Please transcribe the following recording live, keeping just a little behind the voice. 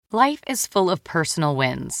Life is full of personal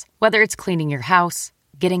wins, whether it's cleaning your house,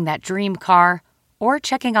 getting that dream car, or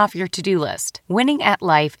checking off your to-do list. Winning at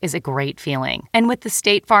life is a great feeling. And with the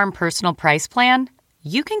State Farm Personal Price Plan,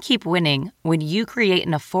 you can keep winning when you create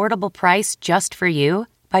an affordable price just for you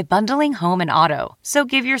by bundling home and auto. So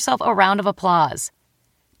give yourself a round of applause.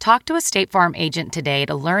 Talk to a State Farm agent today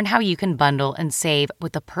to learn how you can bundle and save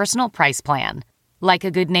with the Personal Price Plan. Like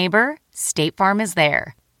a good neighbor, State Farm is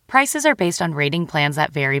there. Prices are based on rating plans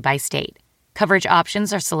that vary by state. Coverage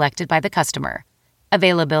options are selected by the customer.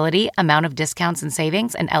 Availability, amount of discounts and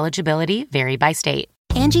savings, and eligibility vary by state.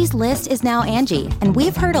 Angie's List is now Angie, and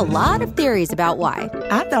we've heard a lot of theories about why.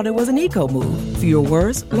 I thought it was an eco move. Fewer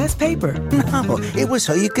words, less paper. No, it was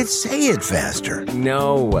so you could say it faster.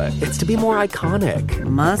 No, it's to be more iconic.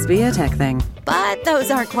 Must be a tech thing. But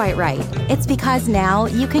those aren't quite right. It's because now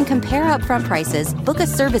you can compare upfront prices, book a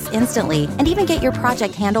service instantly, and even get your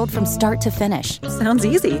project handled from start to finish. Sounds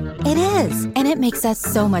easy. It is, and it makes us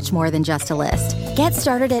so much more than just a list. Get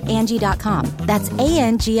started at Angie.com. That's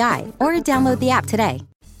ANGI, or download the app today.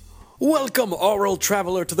 Welcome, Oral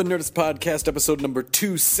Traveler, to the Nerdist Podcast, episode number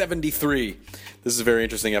 273. This is a very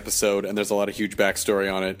interesting episode, and there's a lot of huge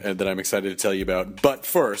backstory on it that I'm excited to tell you about. But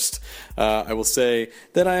first, I will say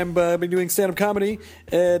that I am been doing stand-up comedy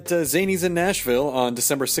at Zanies in Nashville on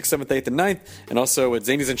December 6th, 7th, 8th, and 9th, and also at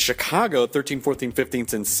Zanies in Chicago, 13th, 14th,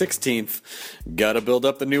 15th, and 16th. Gotta build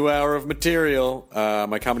up the new hour of material.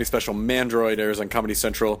 My comedy special, Mandroid, airs on Comedy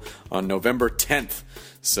Central on November 10th.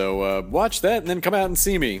 So watch that and then come out and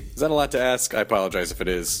see me. Is that a lot to ask? I apologize if it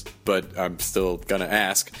is, but I'm still going to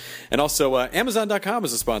ask. And also, Amazon.com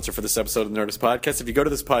is a sponsor for this episode of the Nerdist Podcast. If you go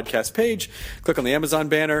to this podcast page, click on the Amazon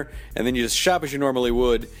banner, and then you just shop as you normally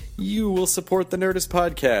would, you will support the Nerdist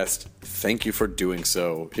Podcast. Thank you for doing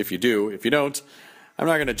so. If you do, if you don't, I'm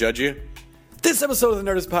not going to judge you. This episode of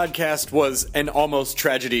the Nerdist Podcast was an almost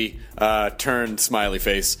tragedy turned smiley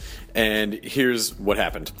face, and here's what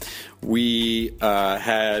happened. We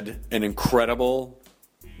had an incredible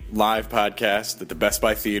live podcast at the Best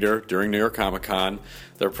Buy Theater during New York Comic Con.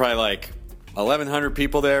 There were probably like 1,100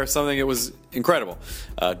 people there, something. It was incredible.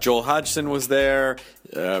 Joel Hodgson was there,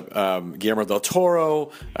 Guillermo del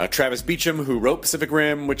Toro, Travis Beacham, who wrote Pacific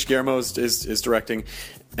Rim, which Guillermo is directing,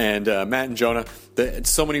 and Matt and Jonah.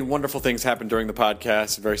 So many wonderful things happened during the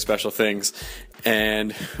podcast, very special things.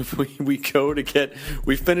 And we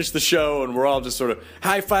finish the show, and we're all just sort of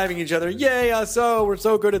high-fiving each other. Yay, we're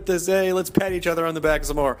so good at this. Hey, let's pat each other on the back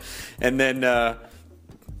some more. And then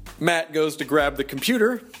Matt goes to grab the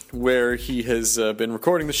computer where he has been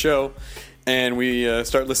recording the show, and we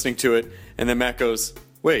start listening to it. And then Matt goes,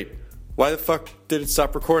 wait, why the fuck did it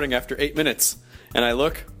stop recording after 8 minutes? And I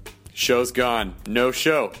look, show's gone. No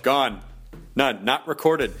show. Gone. None. Not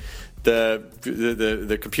recorded.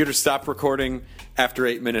 The computer stopped recording after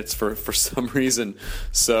 8 minutes for some reason.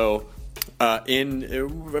 So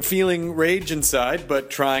in feeling rage inside, but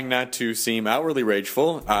trying not to seem outwardly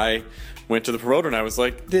rageful, I went to the promoter and I was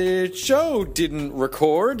like, the show didn't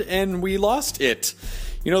record and we lost it.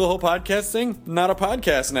 You know the whole podcast thing? Not a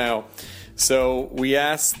podcast now. So we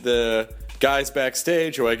asked the guys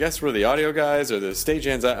backstage, who I guess were the audio guys or the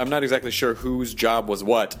stagehands. I'm not exactly sure whose job was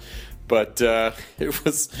what, but it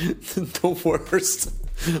was the worst,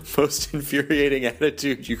 most infuriating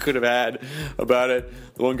attitude you could have had about it.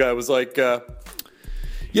 The one guy was like,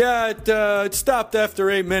 yeah, it stopped after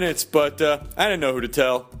 8 minutes, but I didn't know who to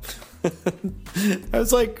tell. I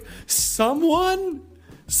was like, someone?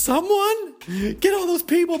 Get all those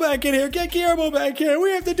people back in here. Get Guillermo back here.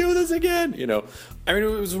 We have to do this again. You know, I mean, it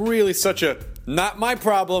was really such a not my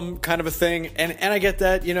problem kind of a thing. And I get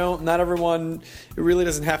that, you know, not everyone, it really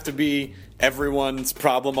doesn't have to be everyone's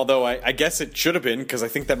problem. Although I guess it should have been, because I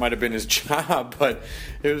think that might have been his job. But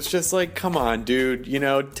it was just like, come on, dude, you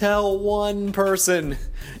know, tell one person,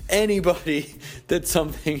 anybody, that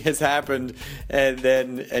something has happened,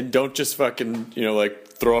 and don't just fucking, you know, like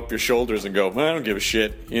throw up your shoulders and go, well, I don't give a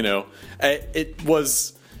shit, you know. It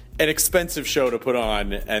was an expensive show to put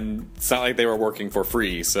on, and it's not like they were working for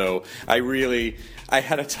free, so I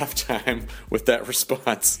had a tough time with that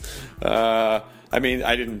response. I mean,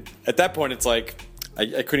 I didn't, at that point, it's like, I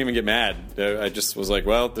couldn't even get mad. I just was like,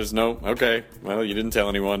 well, okay, well, you didn't tell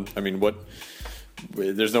anyone. I mean, what?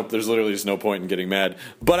 There's literally just no point in getting mad.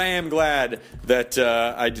 But I am glad that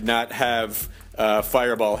I did not have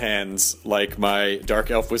fireball hands like my Dark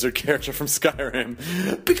Elf Wizard character from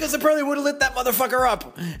Skyrim, because I probably would have lit that motherfucker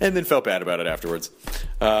up and then felt bad about it afterwards.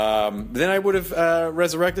 Then I would have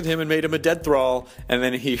resurrected him and made him a dead thrall, and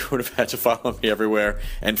then he would have had to follow me everywhere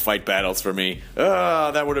and fight battles for me.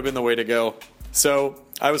 That would have been the way to go. So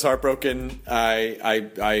I was heartbroken.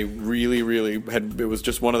 I really had. It was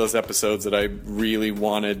just one of those episodes that I really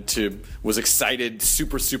was excited,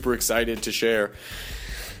 super excited to share.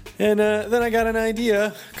 And then I got an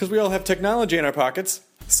idea, because we all have technology in our pockets.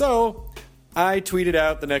 So I tweeted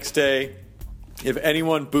out the next day, if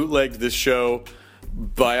anyone bootlegged this show,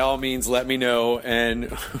 by all means let me know,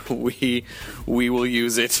 and we will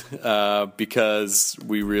use it because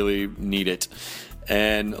we really need it.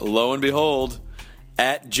 And lo and behold,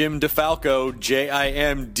 at Jim DeFalco,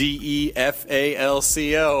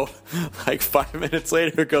 JimDefalco, like 5 minutes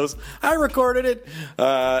later, goes, I recorded it.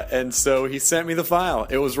 And so he sent me the file.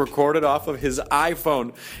 It was recorded off of his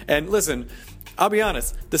iPhone. And listen, I'll be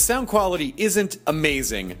honest, the sound quality isn't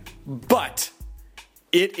amazing, but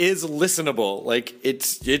it is listenable. Like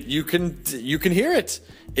you can hear it.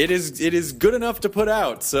 It is good enough to put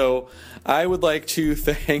out. So I would like to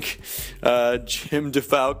thank Jim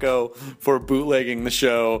DeFalco for bootlegging the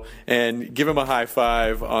show, and give him a high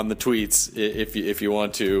five on the tweets if you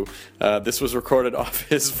want to. This was recorded off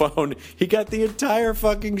his phone. He got the entire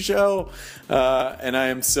fucking show, and I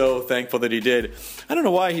am so thankful that he did. I don't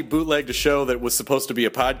know why he bootlegged a show that was supposed to be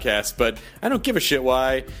a podcast, but I don't give a shit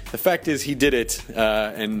why. The fact is he did it,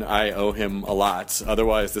 and I owe him a lot.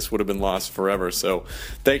 Otherwise, this would have been lost forever. So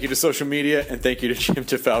thank you to social media, and thank you to Jim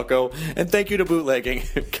DeFalco, and thank you to bootlegging.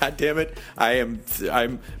 God damn it. I'm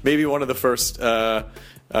maybe one of the first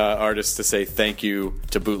artists to say thank you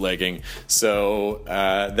to bootlegging. So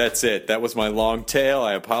that's it. That was my long tale.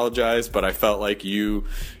 I apologize, but I felt like you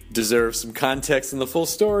deserve some context in the full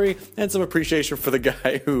story and some appreciation for the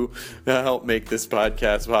guy who helped make this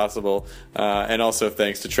podcast possible. And also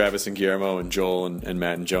thanks to Travis and Guillermo and Joel and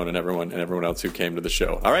Matt and Joan and everyone else who came to the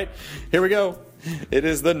show. All right, here we go. It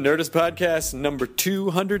is the Nerdist Podcast number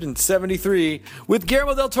 273 with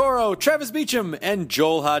Guillermo del Toro, Travis Beacham, and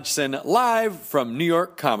Joel Hodgson, live from New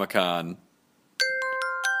York Comic-Con.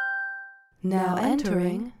 Now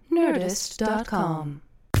entering Nerdist.com.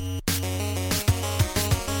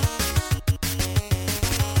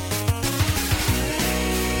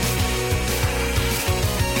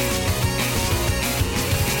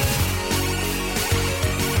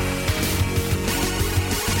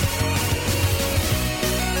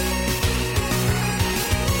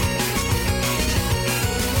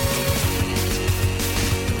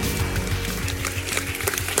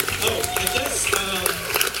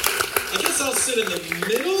 In the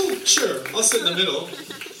middle? Sure, I'll sit in the middle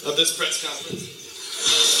of this press conference.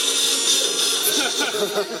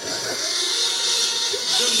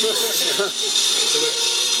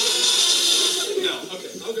 No,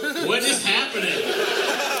 okay, I'll go. What is happening?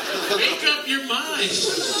 Make up your mind.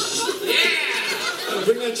 Yeah!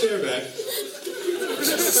 Bring that chair back.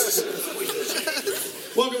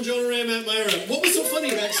 Welcome, Jonah Ray, Matt Myra. What was so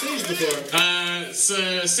funny backstage before?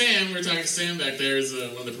 So Sam, we were talking to Sam back there, is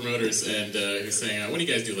one of the promoters, and he was saying, what do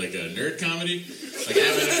you guys do, like a nerd comedy? Like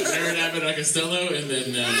Abbott and Costello, and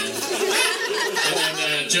then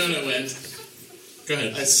Jonah went. Go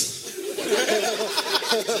ahead. Like,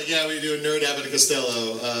 yeah, we do a nerd Abbott and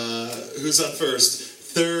Costello. Who's on first?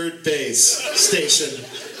 Third base station.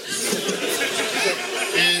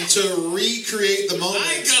 And to recreate the moment,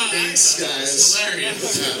 thanks, guys.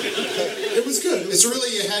 Hilarious. Yeah. It was good. It's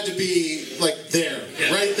really, you had to be like there,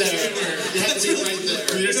 right there. You had to be right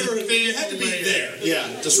there. You had to be there.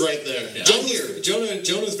 Yeah, just right there. Yeah.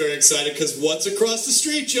 Jonah's very excited because what's across the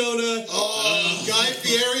street, Jonah? Oh, Guy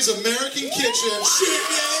Fieri's American Kitchen. Shit,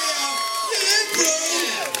 yeah, bro.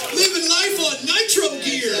 Living life on nitro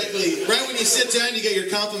gear. Exactly. Right when you sit down, you get your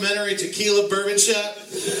complimentary tequila bourbon shot.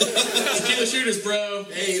 Tequila shooters, bro.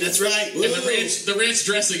 Hey, that's right. And the ranch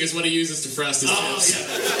dressing is what he uses to frost his tips. Yeah.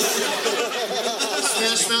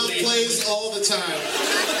 Smash Mouth plays all the time.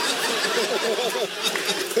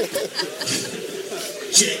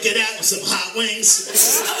 Check it out with some hot wings.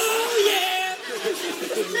 Oh, yeah!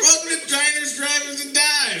 Welcome to Diners, Drive-Ins, and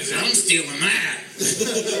Dives. I'm stealing that.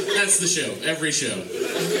 That's the show. Every show.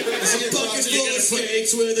 A bucket full of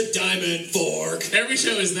steaks with a diamond fork. Every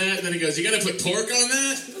show is that, and then he goes, you gotta put pork on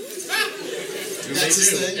that? That's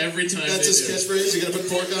his thing? Every time. That's his catchphrase? You gotta put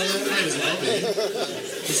pork on that? Might as well be.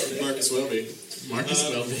 Marcus Welby. Marcus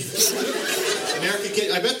Welby. American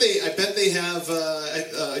Kitchen. I bet they have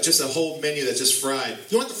just a whole menu that's just fried.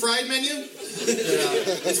 You want the fried menu?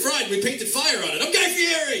 It's fried. We painted fire on it. I'm Guy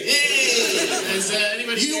Fieri. Hey. Is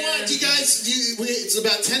anybody? It's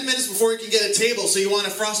about 10 minutes before you can get a table. So you want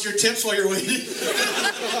to frost your tips while you're waiting?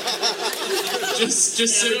 just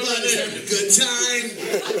sit over there. Having a good time.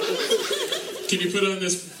 Can you put on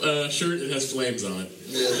this shirt. It has flames on it.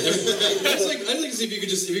 Yeah. I'd like to see if you could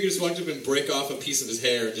just walk up and break off a piece of his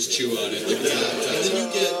hair and just chew on it. Like, and then you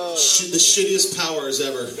get the shittiest powers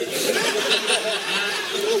ever.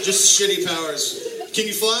 Just shitty powers. Can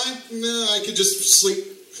you fly? No, I could just sleep.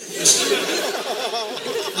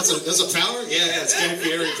 That's a power? Yeah, it's Guy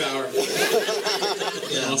Fieri power.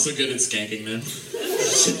 Yeah. I'm also good at skanking them.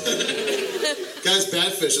 Guys,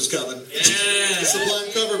 Badfish is coming. Yeah. Sublime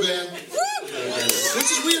cover band. Which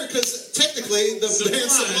is weird, because technically the band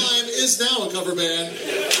Sublime is now a cover band.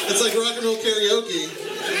 It's like rock and roll karaoke.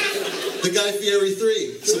 The Guy Fieri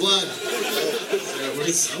 3, Sublime.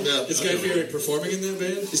 Is Guy Fieri performing in that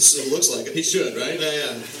band? It looks like it. He should, right?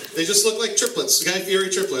 Yeah. They just look like triplets, Guy Fieri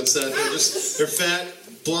triplets. They're fat,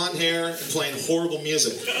 blonde hair, and playing horrible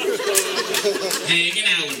music. Hanging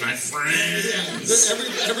out with my friends.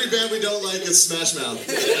 Yeah. Every band we don't like is Smash Mouth.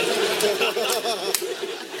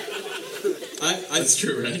 That's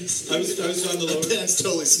true, right? I was on the Lower. The band's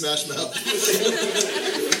totally Smash Mouth.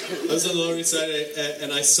 I was on the Lower East Side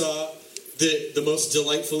and I saw the most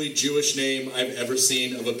delightfully Jewish name I've ever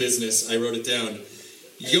seen of a business. I wrote it down.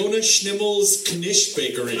 Yonah Schnimmel's Knish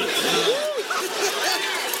Bakery. I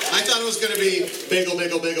thought it was going to be bagel,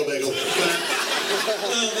 bagel, bagel, bagel.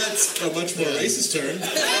 Well, that's a much more racist term.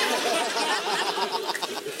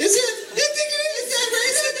 Is it? You think it is? That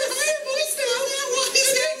racist?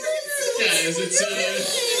 Guys,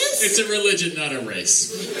 it's a religion, not a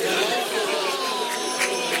race.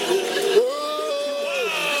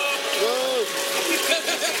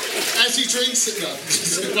 As he drinks it up.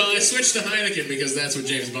 Well, I switched to Heineken because that's what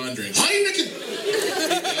James Bond drinks. Heineken!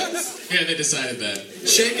 Yeah, they decided that.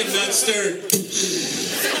 Shaken, not stirred.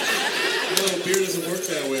 No, beer doesn't work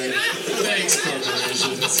that way. Thanks,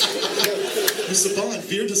 corporations. Mr. Bond,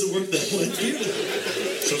 beer doesn't work that way.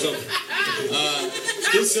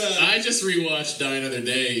 I just rewatched Die Another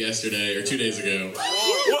Day yesterday, or 2 days ago. I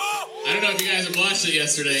don't know if you guys have watched it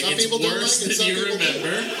yesterday. Some it's people don't worse like it, than you some people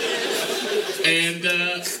remember. And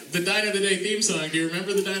the Die Another Day theme song, do you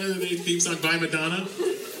remember the Die Another Day theme song by Madonna?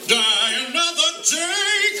 Die another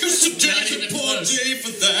day, 'cause today's a poor day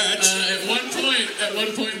for that. At one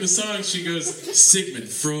point in the song, she goes, Sigmund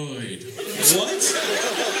Freud. What?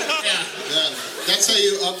 Yeah. That's how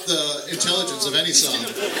you up the intelligence of any song.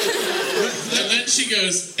 And then she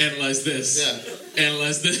goes, analyze this. Yeah.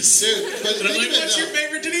 Analyze this. Dude, but and I'm like, what's your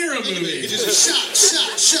favorite De Niro movie? You just shot,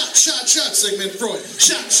 Sigmund Freud.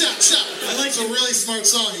 Shot. I like it's a really smart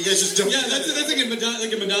song. You guys just don't. Yeah, that's the thing in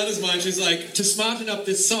Madonna's mind. She's like, to smarten up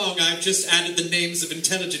this song, I've just added the names of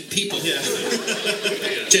intelligent people. Yeah.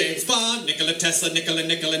 James Bond, Nikola Tesla, Nikola.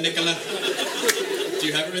 Do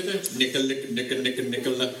you have it right there?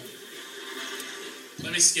 Nikola.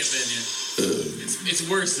 Let me skip in you. It's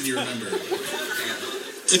worse than you remember.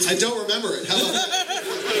 I don't remember it. How about that?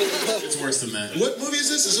 It's worse than that. What movie is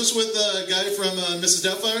this? Is this with the guy from Mrs.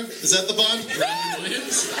 Doubtfire? Is that the Bond? Robin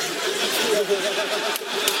Williams? Is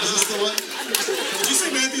this the one? Did you say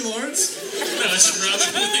Matthew Lawrence? No, it's Robin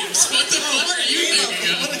Williams. What the fuck are you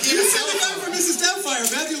thinking of? You said the guy from Mrs. Doubtfire.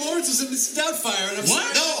 Matthew Lawrence was in Mrs. Doubtfire. And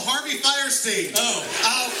What? No, Harvey Firestein. Oh,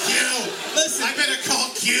 Q. Listen. I better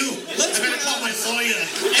call Q. I better call my lawyer.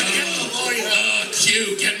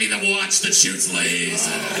 Q, get me the watch that shoots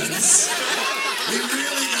lasers. We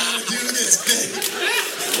really gotta do this thing.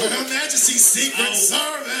 For Her Majesty's Secret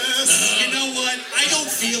Service. You know what? I don't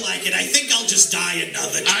feel like it. I think I'll just die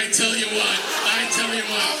another day. I tell you what.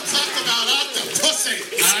 Don't talk about octopussy.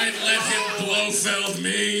 I'd let him Blofeld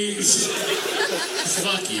me.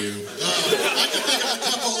 Fuck you. I can think of a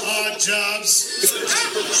couple odd jobs.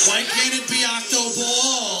 Why can't it be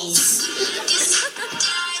Octoballs?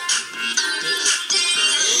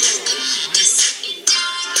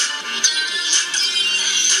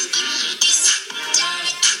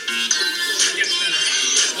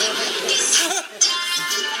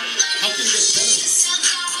 How can you get better?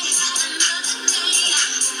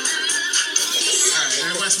 Alright, there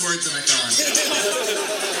are less words than I thought.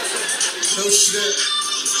 No shit.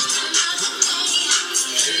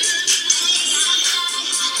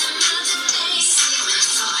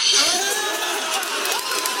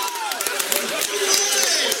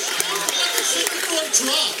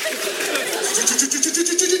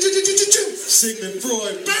 Sigmund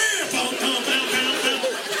Freud. Bam!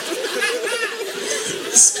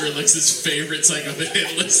 Skrillex's favorite Psycho the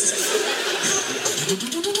Hit list.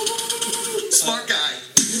 Smart guy.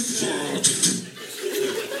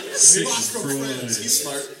 Sigmund Freud. He's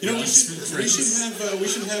smart. You know, we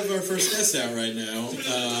should have our first guest out right now.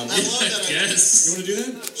 I love that. Yes. You want to do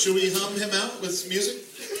that? Should we hum him out with music?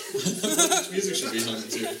 Which music should be hummed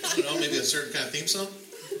to? I don't know, maybe a certain kind of theme song?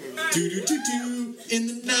 Do do do do. in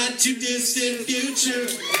the not too distant future.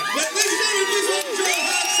 Ladies and gentlemen, please welcome Joel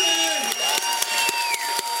Hodgson.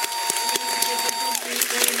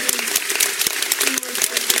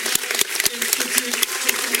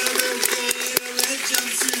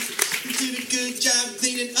 You did a good job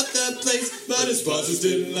cleaning up the place, but his bosses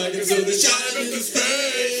didn't like it, so they shot him in his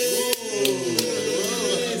face.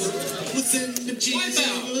 What's in the cheese?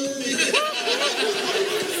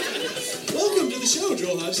 Welcome to the show,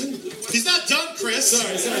 Joel Hodgson. He's not done, Chris.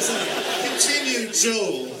 Sorry. Continue,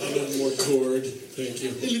 Joel. A little more chord. Thank you.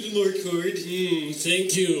 A little more chord.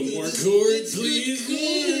 Thank you. More chord, please.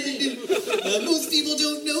 Most people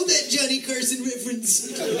don't know that Johnny Carson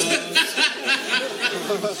reference.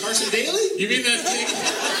 Carson Daly? You mean that thing?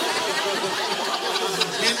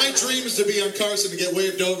 Man, my dream is to be on Carson and get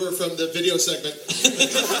waved over from the video segment.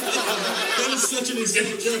 That is such an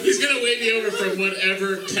example. He's gonna wave me over from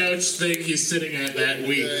whatever couch thing he's sitting at that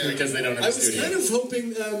week because they don't have a studio. I was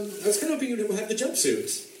kind of hoping you'd have the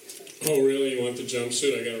jumpsuit. Oh, really? You want the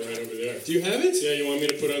jumpsuit? I got it right over there. Do you have it? Yeah, you want me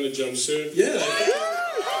to put on the jumpsuit? Yeah.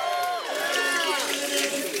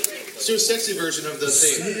 Let's do a sexy version of the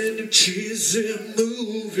theme. In a cheesy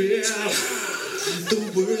movie, the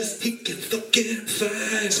worst he can fucking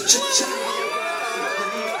find.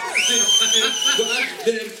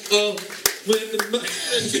 We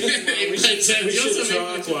should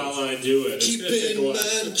talk while I do it. Keep in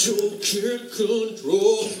mind, Joe can't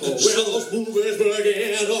control. Well, those movies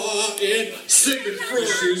begin in singing from.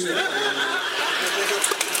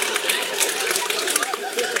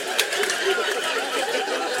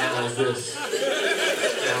 Analyze this.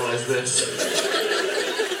 Analyze this.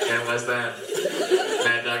 Analyze that.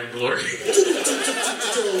 Mad Dog and Glory.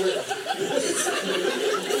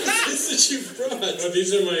 That you've brought. Oh,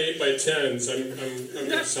 these are my 8x10s. I'm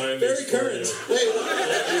gonna sign Very these current. for you. Wait,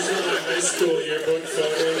 These are my high school yearbook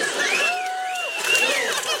photos.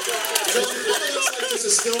 Joel, it looks like this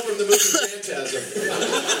is still from the movie Phantasm. The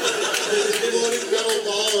floating metal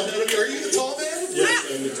ball ahead of you. Are you the tall man? Yes,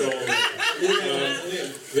 I'm the tall man.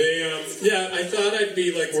 I thought I'd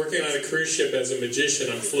be like working on a cruise ship as a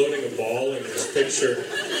magician. I'm floating a ball in this picture.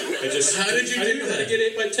 How did you do I didn't know how to that? get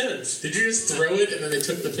 8x10s. Did you just throw it and then they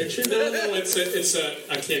took the picture? No, it's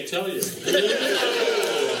a, I can't tell you.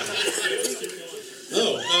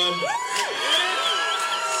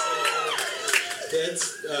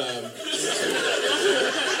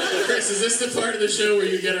 Chris, is this the part of the show where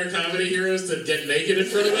you get our comedy heroes to get naked in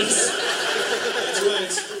front of us? That's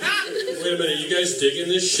right. Wait a minute, you guys digging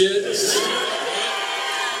this shit?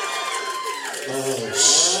 Oh,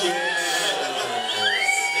 shit.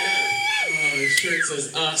 Oh, his shirt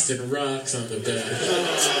says Austin Rocks on the back.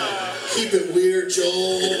 Keep it weird,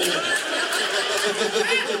 Joel.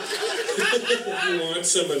 You want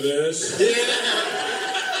some of this? Yeah.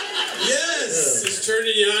 Yes. He's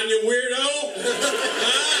turning you on, you weirdo.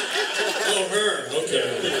 Oh, her. Okay.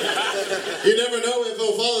 You never know if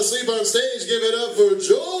he'll fall asleep on stage. Give it up for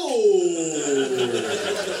Joel.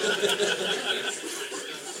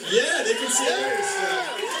 Yeah, they can see our stuff.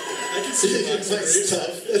 I can see my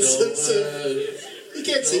stuff. You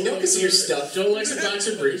can't see. No one can see your stuff. Joel likes a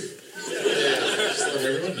boxer brief. Yeah, just let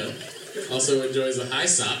everyone know. Also enjoys a high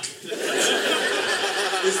sock.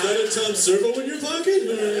 Is that a Tom Servo in your pocket?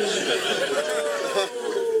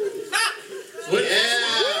 What? Yeah.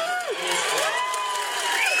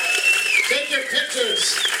 Take your pictures.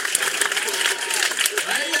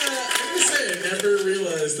 I'm gonna say I never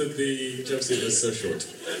realized that the jumpsuit was so short.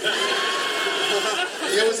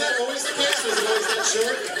 Yeah, was that always the case? Was it always that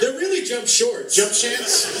short? They're really jump shorts. Jump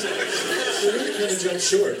shorts? They're really kind of jump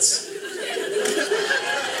shorts.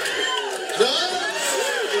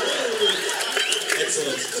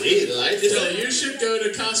 Excellent. Gee, So you should go to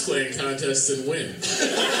cosplaying contests and win.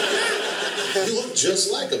 You look just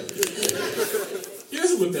like him. He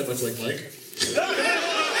doesn't look that much like Mike.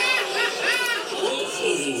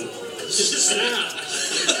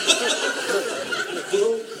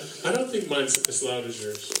 I don't think mine's as loud as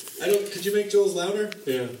yours. Could you make Joel's louder?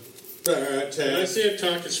 Yeah. And I can't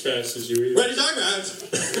talk as fast as you either. What are you talking about?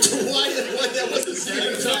 Why that wasn't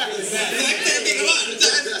Stephen fast? I can't get him on.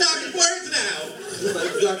 I'm talking words now.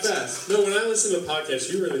 Talk fast. No, when I listen to the podcast,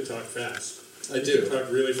 you really talk fast. I do. You talk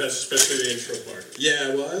really fast, especially the intro part.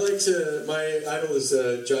 Yeah, well, I like to. My idol is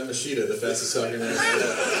John Machida, the fastest talking man.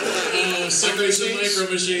 Oh, somebody's the micro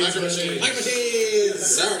machines. Micro machines.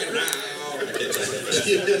 Sorry,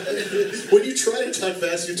 When you try to talk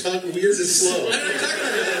fast, you talk weird and slow. I'm not talking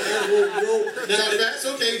about that. Talk fast?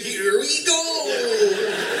 Okay, here we go.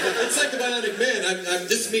 It's like the Bionic Man.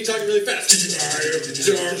 This is me talking really fast. I am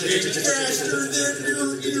talking faster than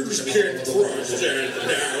your ears can process.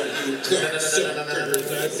 Now you cocksucker.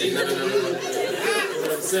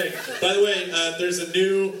 By the way, there's a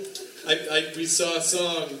new... we saw a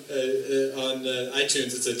song on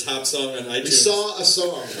iTunes. It's a top song on iTunes. We saw a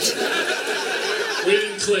song. We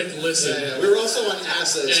didn't click listen. We were also on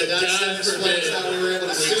acid, so that explains how we were able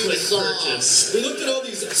to sing the song. Purchase. We looked at all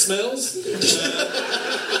these smells.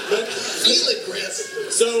 Feel it, Chris.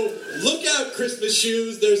 So, look out, Christmas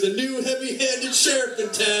shoes. There's a new heavy-handed sheriff in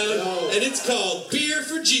town, and it's called Beer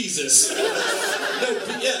for Jesus.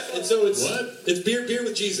 And so it's what? It's beer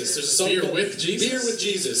with Jesus. There's a song Beer called with Jesus? Beer with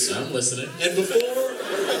Jesus. I'm listening. And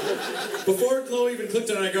before Chloe even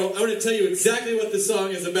clicked on it, I go, I'm going to tell you exactly what this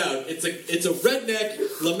song is about. It's a redneck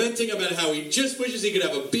lamenting about how he just wishes he could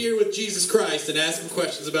have a beer with Jesus Christ and ask him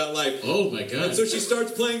questions about life. Oh my God. And so she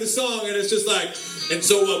starts playing the song, and it's just like, and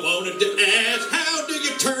so I wanted to ask, how do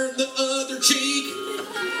you turn the other cheek?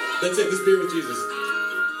 That's it, this beer with Jesus.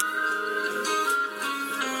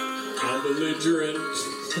 I'm belligerent.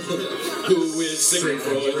 Who is singing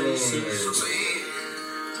for us?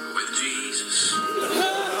 With Jesus.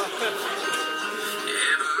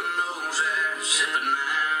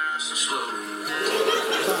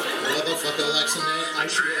 Motherfucker likes a man. I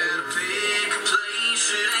should Pick a place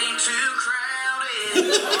it ain't too crowded.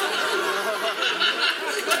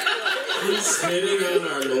 He's hitting on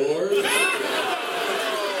our Lord.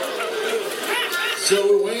 So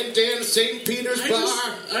we went down to St. Peter's Bar.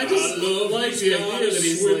 I just like the idea that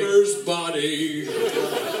he's swimmer's like, body.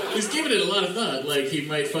 he's giving it a lot of thought. Like he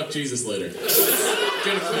might fuck Jesus later.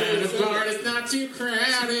 Gonna find a bar that's not too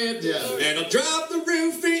crowded. Yeah. And I'll drop the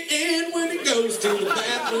roofie in when it goes to the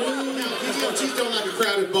bathroom. He's don't like a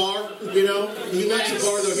crowded bar, you know? He likes a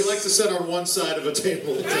bar, though. He likes to sit on one side of a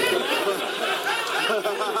table.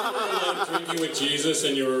 Drinking with Jesus,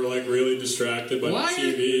 and you were like really distracted by the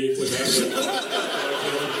TV.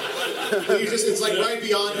 It's like right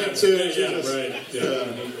beyond him, too. Yeah, right. Yeah.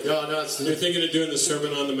 No, You're thinking of doing the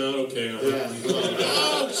Sermon on the Mount? Okay.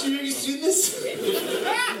 Oh, have you seen this?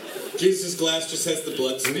 Jesus' glass just has the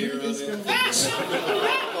blood smear on it.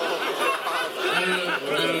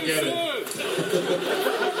 I don't get it.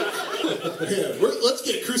 Let's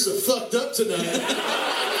get crucifucked up tonight.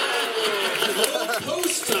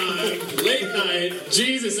 Post time, late night.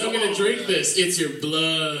 Jesus, I'm gonna drink this. It's your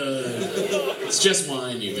blood. It's just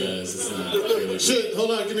wine, you guys. It's not really. Shit,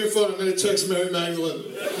 hold on, give me your phone. I'm gonna text Mary Magdalene.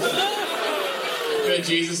 And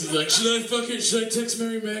Jesus is like, should I text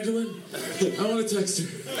Mary Magdalene? I want to text her.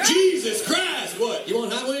 Jesus Christ! What? You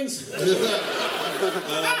want hot wings?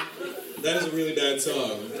 That is a really bad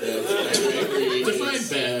song. Define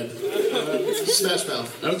bad. Smash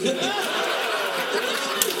Mouth. Okay.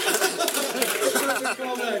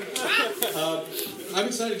 I'm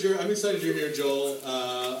excited you're here, Joel.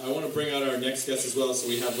 I want to bring out our next guest as well, so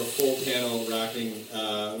we have the full panel rocking.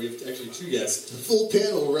 We have actually two guests. The full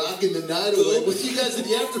panel rocking the night away. We'll see you guys at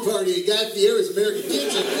the after party at Guy Fieri's American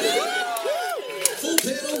Kitchen. Full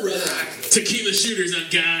panel rock. Tequila shooters on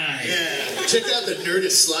Guy. Yeah. Check out the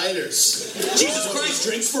Nerdist sliders. Jesus Christ,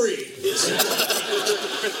 drinks free. This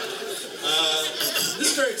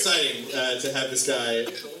is very exciting to have this guy.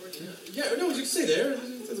 Yeah, no, you can stay there.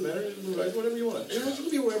 It doesn't matter. Whatever you want. You can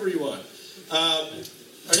be wherever you want.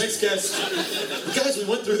 Our next guest. Guys, we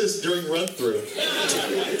went through this during run-through.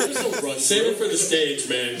 There's no run-through. Save it for the stage,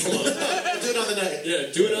 man. Come on. Do it on the night.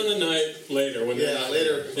 Yeah, do it on the night later.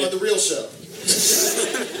 Later. On the real show.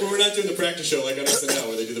 Well, we're not doing the practice show like on SNL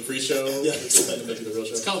where they do the pre-show. Yeah, and then they do the real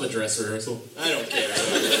show. It's called the dress rehearsal. I don't care.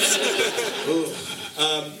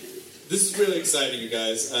 This is really exciting, you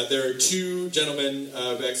guys. There are two gentlemen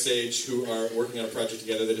backstage who are working on a project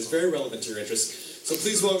together that is very relevant to your interests. So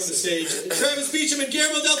please welcome to the stage Travis Beacham and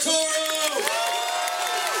Guillermo del Toro!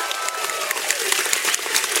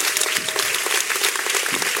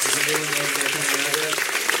 Does anyone know what they're coming out with?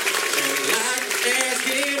 Like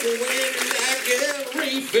asking when I get a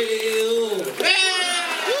refill. Hey!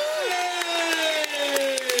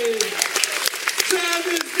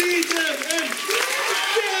 Travis Beacham and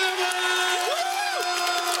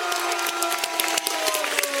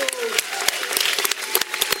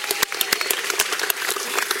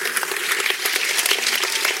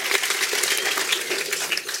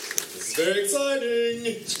very exciting.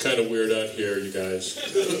 It's kind of weird out here, you guys.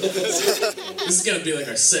 This is gonna be like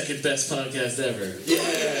our second best podcast ever.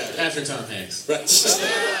 Yeah. After Tom Hanks. Right.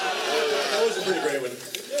 That was a pretty great one.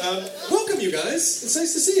 Welcome, you guys. It's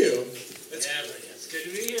nice to see you. good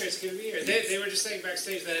to be here. It's good to be here. They were just saying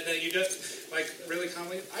backstage that you don't, like, really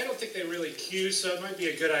calmly, I don't think they really cue, so it might be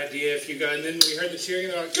a good idea if you go. And then we heard the cheering,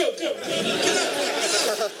 and they're like, go, go, go,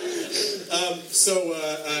 So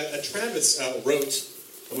Travis wrote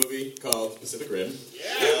a movie called Pacific Rim, which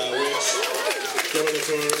Guillermo del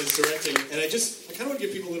Toro is directing. And I kind of want to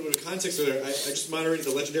give people a little bit of context for there. I just moderated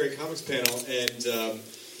the Legendary Comics panel, and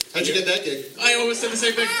how'd you get that gig? I always said the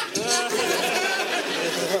same thing.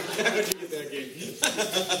 How'd you get that gig?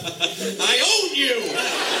 I own you!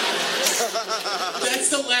 That's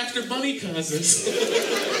the laughter money causes.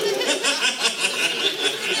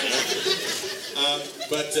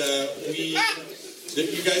 But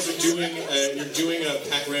you guys are doing a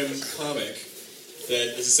Pac Rim comic that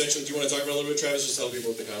is essentially. Do you want to talk about a little bit, Travis? Just tell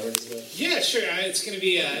people what the comic is about. Yeah, sure. It's going to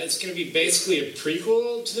be basically a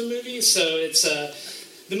prequel to the movie. So it's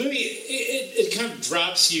the movie. It kind of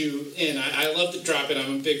drops you in. I love to drop it.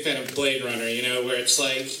 I'm a big fan of Blade Runner. You know, where it's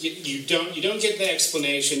like you don't get the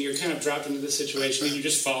explanation. You're kind of dropped into the situation and you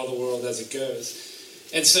just follow the world as it goes.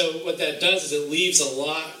 And so what that does is it leaves a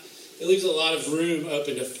lot of room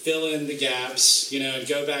open to fill in the gaps, you know, and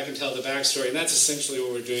go back and tell the backstory. And that's essentially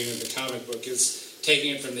what we're doing with the comic book, is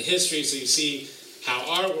taking it from the history so you see how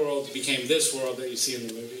our world became this world that you see in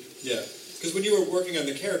the movie. Yeah, because when you were working on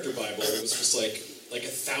the character Bible, it was just like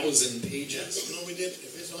 1,000 pages. You know we did?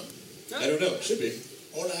 If it's on? I don't know. It should be.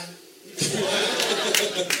 Hola.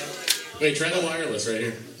 Wait, try the wireless right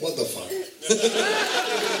here. What the fuck?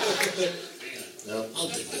 No, I'll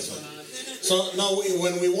take this one. So now,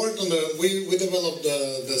 when we worked on we developed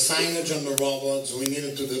the signage on the robots. We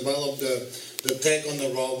needed to develop the tech on the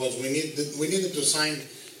robots. We needed to sign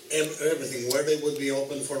everything, where they would be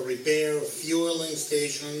open for repair, fueling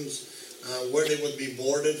stations, where they would be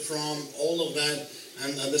boarded from, all of that.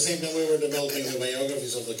 And at the same time, we were developing the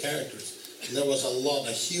biographies of the characters. And there was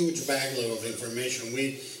a huge backlog of information.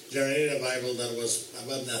 We generated a Bible that was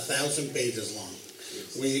about 1,000 pages long.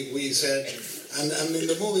 We said, and in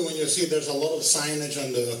the movie when you see, there's a lot of signage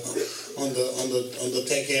on the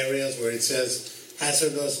tech areas where it says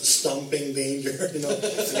hazardous stomping danger. You know,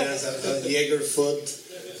 it has a Jaeger foot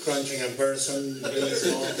crunching a person really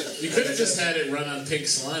small. You could have just had it run on pink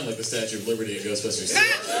slime like the Statue of Liberty at Ghostbusters 2.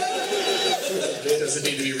 It doesn't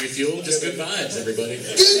need to be refueled, just good vibes, everybody.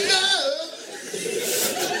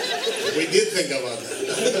 We did think about that.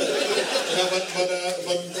 No, but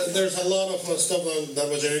there's a lot of stuff that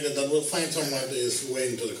was generated that we'll find somewhere is way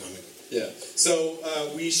into the comic. Yeah. So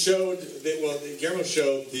we showed Guillermo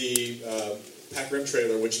showed the Pac Rim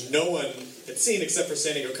trailer, which no one had seen except for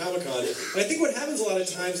San Diego Comic-Con. And I think what happens a lot of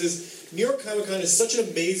times is New York Comic-Con is such an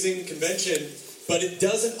amazing convention, but it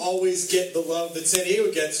doesn't always get the love that San Diego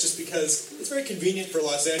gets, just because it's very convenient for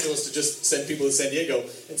Los Angeles to just send people to San Diego.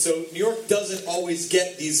 And so New York doesn't always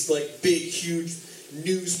get these like big, huge,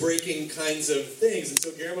 news-breaking kinds of things. And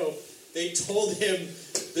so Guillermo, they told him,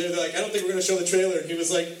 they're like, I don't think we're going to show the trailer. And he was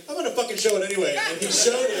like, I'm going to fucking show it anyway. And he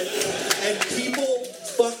showed it, and people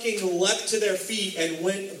fucking leapt to their feet and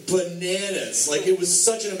went bananas. Like, it was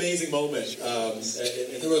such an amazing moment.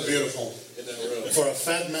 It was beautiful. In that room. For a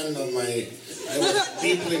fat man of I was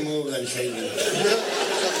deeply moved and shaken.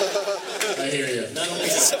 I hear you. Not only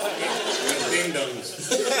ding-dongs.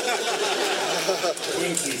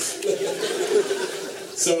 Twinkies.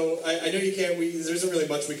 So I know you can't. There isn't really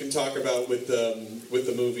much we can talk about with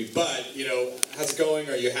the movie, but you know, how's it going?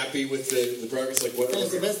 Are you happy with the progress? Like, what? Well,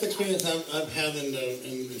 it's the best experience I've had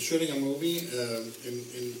in shooting a movie.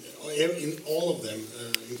 In all of them,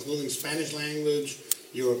 including Spanish language,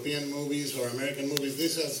 European movies, or American movies.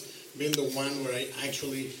 This has been the one where I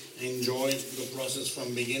actually enjoyed the process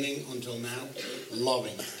from beginning until now,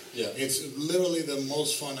 loving it. Yeah. It's literally the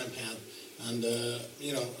most fun I've had. And,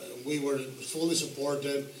 you know, we were fully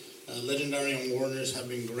supported. Legendary and Warner's have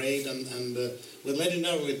been great. And with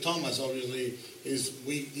Legendary, with Thomas, obviously,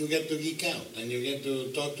 you get to geek out. And you get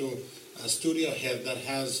to talk to a studio head that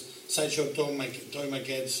has Sideshow toy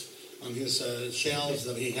maquettes on his shelves,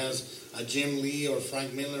 that he has a Jim Lee or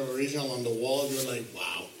Frank Miller original on the wall. You're like,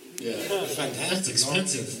 wow. Yeah. It's fantastic. That's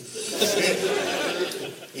expensive.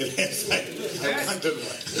 It is. I can't do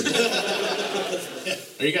that.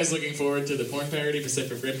 Are you guys looking forward to the porn parody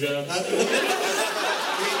Pacific Rim Job?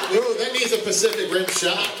 Ooh, that needs a Pacific Rim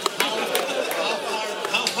shot.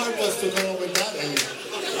 How hard was to come up with that? I mean,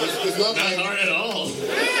 it's not hard at all.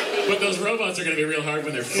 But those robots are going to be real hard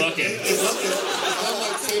when they're fucking. It's not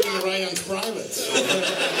like Saving Ryan's Privates.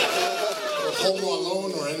 Or Home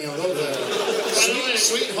Alone or any of those.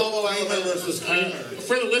 Sweet Home Alabama versus Kramer.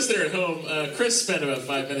 For the listener at home, Chris spent about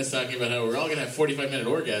 5 minutes talking about how we're all going to have 45-minute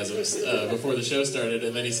orgasms before the show started,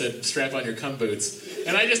 and then he said, strap on your cum boots.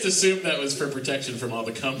 And I just assumed that was for protection from all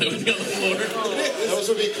the cum that would be on the floor. Those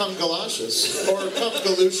would be cum galoshes or cum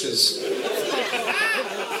galooshes.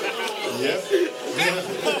 Yep.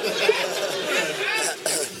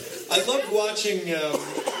 I loved watching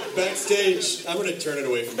backstage. I'm going to turn it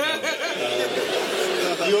away from cum.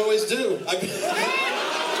 You always do. I feel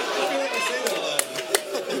like I say that a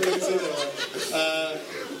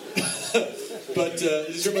lot. But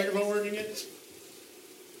is your microphone working yet?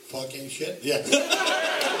 Fucking shit. Yeah.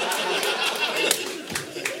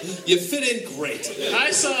 You fit in great.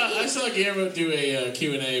 I saw Guillermo do a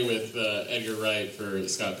Q&A with Edgar Wright for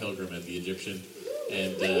Scott Pilgrim at the Egyptian,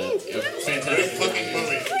 and a fantastic fucking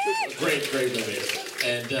movie. Great movie.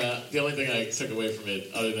 And the only thing I took away from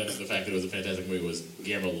it, other than the fact that it was a fantastic movie, was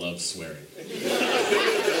Guillermo loves swearing.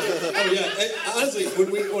 Oh yeah, honestly,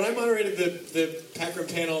 when I moderated the Pac-Rim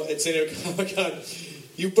panel at San Diego Comic-Con,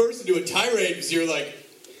 you burst into a tirade because you're like,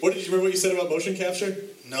 do you remember what you said about motion capture?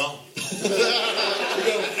 No.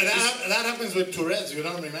 That happens with Tourette's. You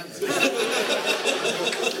don't remember.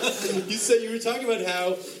 You said you were talking about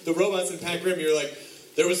how the robots in Pac-Rim. You're like,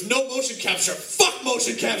 there was no motion capture. Fuck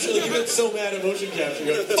motion capture. Like, you get so mad at motion capture.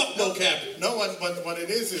 You're like, fuck mocap. No, what it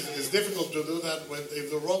is it's difficult to do that if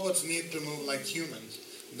the robots need to move like humans.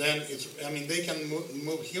 Then they can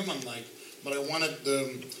move human-like, but I wanted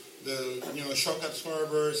the shock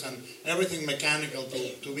absorbers and everything mechanical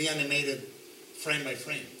to be animated frame by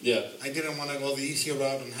frame. Yeah. I didn't want to go the easy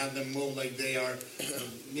route and have them move like they are,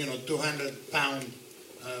 200-pound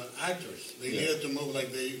actors. They needed to move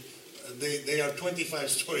like they are 25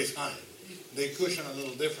 stories high. They cushion a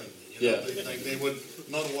little differently. They would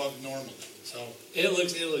not walk normally. So it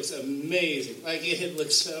looks amazing. Like it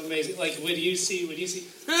looks so amazing. Like when you see.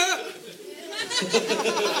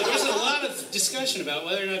 There's a lot of discussion about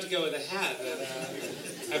whether or not to go with a hat. But,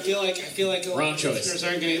 I feel like wrong choice. Listeners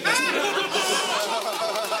aren't going to.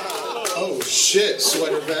 Oh shit!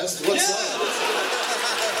 Sweater vest. What's that?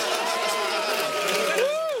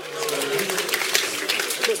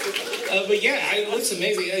 But yeah, it looks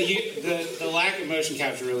amazing. The lack of motion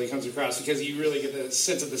capture really comes across because you really get the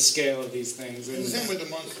sense of the scale of these things. And the same with the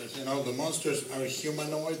monsters. The monsters are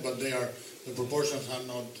humanoid, but the proportions are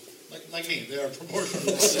not like me. They are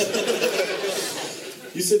proportional.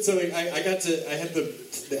 You said something. I had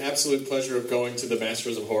the absolute pleasure of going to the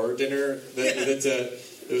Masters of Horror dinner.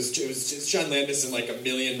 It was John Landis and like a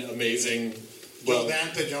million amazing. Joe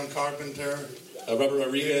Dante, John Carpenter, Robert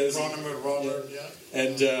Rodriguez, Robert,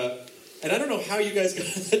 and I don't know how you guys got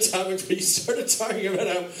on that topic, but you started talking about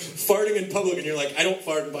how farting in public, and you're like, I don't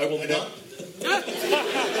fart, I will not.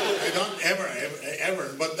 I don't ever.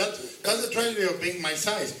 But that's the tragedy of being my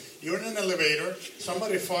size. You're in an elevator,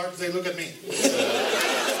 somebody farts, they look at me.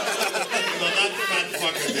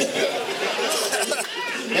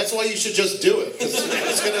 That's why you should just do it, because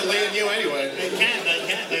it's going to land you anyway. I can't.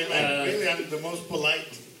 I'm the most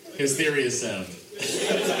polite. His theory is sound.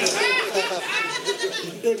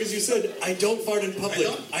 Because you said, I don't fart in public.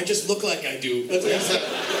 I just look like I do. That's what you said.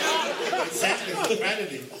 Exactly, it's a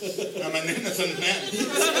tragedy. I'm an innocent man.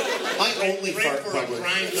 I only fart in public. A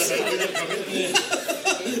crime that I didn't commit.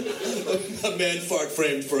 A man fart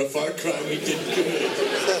framed for a fart crime he didn't commit.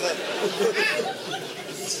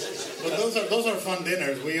 But those are fun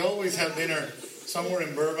dinners. We always have dinner somewhere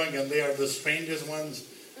in Burbank, and they are the strangest ones.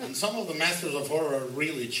 And some of the Masters of Horror are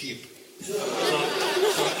really cheap. So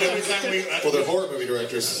every time they're horror movie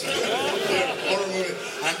directors. They're horror movie,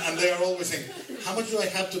 and they are always saying, "How much do I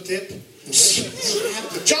have to tip?"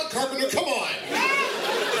 John Carpenter, come on!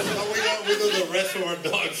 No, we do the rest of our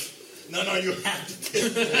dogs. No, you have to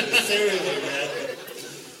tip. Seriously, man.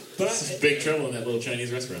 But this is big trouble in that little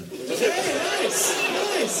Chinese restaurant. Nice.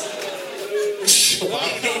 Wow.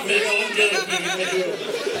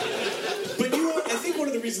 But I think one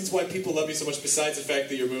of the reasons why people love you so much, besides the fact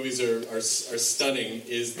that your movies are stunning,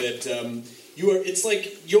 is that it's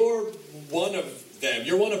like you're one of them.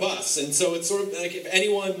 You're one of us, and so it's sort of like if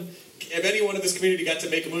anyone in this community got to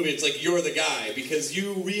make a movie, it's like you're the guy because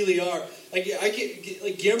you really are. Like like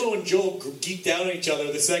Guillermo and Joel geeked out on each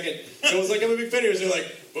other the second. It was like I'm a big fan of yours. They're like,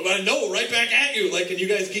 but I know, right back at you. Like, and you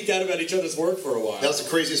guys geeked out about each other's work for a while. That was the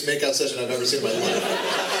craziest makeout session I've ever seen in my life.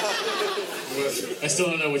 I still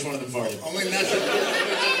don't know which one of them farted. Only National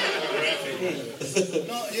Geographic.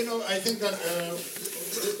 No, I think that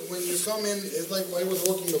when you come in, it's like I was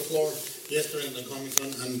walking the floor yesterday in the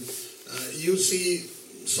Comic-Con, and you see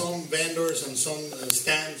some vendors and some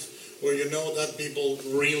stands where you know that people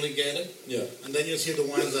really get it. Yeah. And then you see the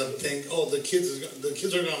ones that think, oh, the kids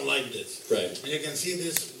are going to like this. Right. And you can see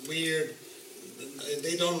this weird,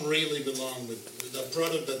 they don't really belong with the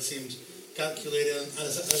product that seems calculated. And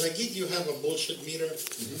as a geek, you have a bullshit meter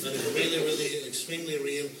that is really, really extremely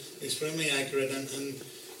real, extremely accurate, and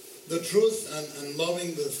the truth and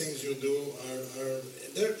loving the things you do are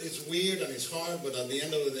there. It's weird and it's hard, but at the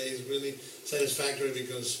end of the day, it's really satisfactory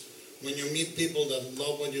because when you meet people that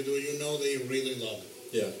love what you do, you know they really love it.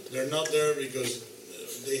 Yeah. They're not there because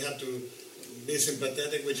they have to be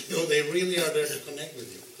sympathetic with you. They really are there to connect with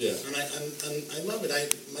you. Yeah. And I love it.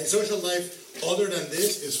 My social life, other than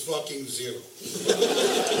this, is fucking zero.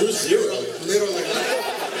 You're zero. Literally.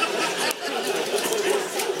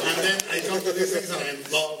 And then I come to these things and I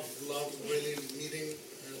love really meeting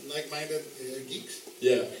like-minded geeks.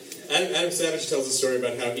 Yeah. Adam Savage tells a story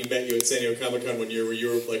about how he met you at San Diego Comic-Con one year where you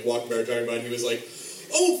were like walking by or driving by and he was like,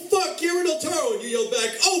 "Oh fuck, Guillermo del Toro," and you yelled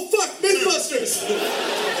back, "Oh fuck, Mythbusters!"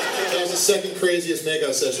 That was the second craziest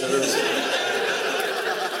makeout session I've ever seen.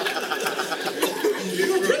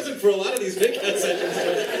 You were present for a lot of these makeout sessions.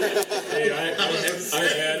 Hey, I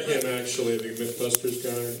had him actually, the Mythbusters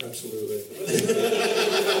guy, absolutely.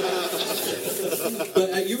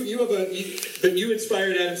 But you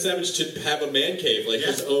inspired Adam Savage to have a man cave, like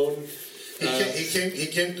his own. He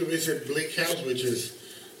came to visit Bleak House, which is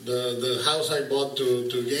the house I bought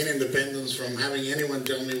to gain independence from having anyone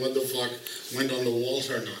tell me what the fuck went on the walls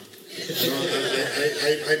or not.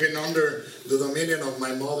 I've been under the dominion of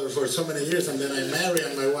my mother for so many years, and then I marry,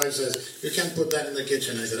 and my wife says, "You can't put that in the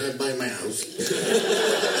kitchen." I said, "I buy my house."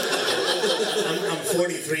 I'm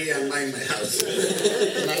 43, I'm buying my house.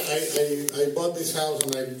 And I bought this house,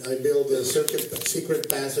 and I built secret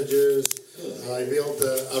passages. I built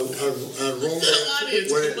a room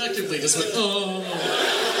where collectively just went, oh.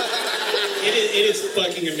 It is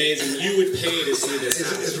fucking amazing. You would pay to see this.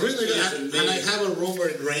 It's really good. And I have a room where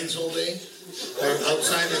it rains all day. Or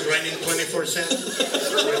outside it's raining 24/7.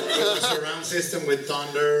 With a surround system with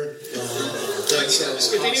thunder.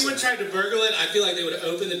 If anyone tried to burgle it, I feel like they would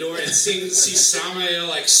open the door and see Samael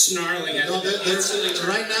like snarling at them.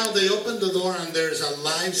 Right now they opened the door and there's a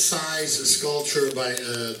life-size sculpture by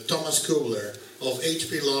Thomas Kubler of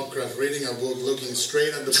H.P. Lovecraft reading a book looking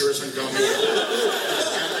straight at the person coming in.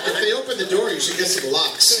 If they open the door, you should get some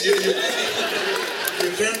locks. You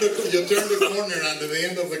turn the corner, and at the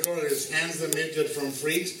end of the corner is Hans the Midget from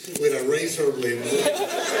Freaks with a razor blade.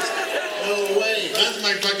 No way! That's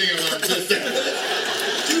my fucking alarm system.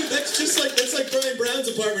 Dude, that's like Brian Brown's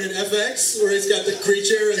apartment in FX, where he's got the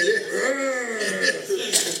creature and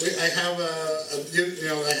I have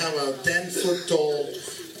a 10-foot tall,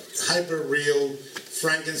 hyper-real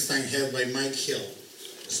Frankenstein head by Mike Hill,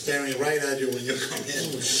 staring right at you when you come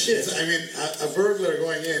in. Oh, shit. I mean, a burglar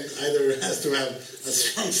going in either has to have a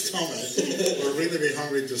strong stomach or really be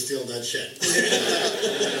hungry to steal that shit.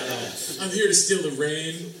 I'm here to steal the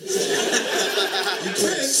rain. You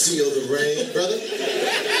can't steal the rain, brother.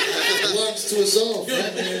 It belongs to us all,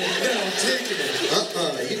 right? No, I'm taking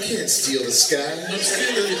it. You can't steal the sky. I'm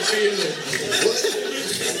stealing the feeling. What?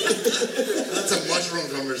 That's a mushroom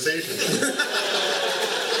conversation.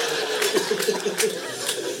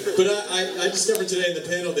 But I discovered today in the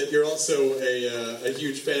panel that you're also a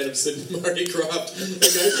huge fan of Sid and Marty Krofft.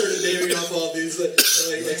 Like I started naming off all these like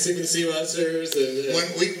Sick and Sea Monsters. And, When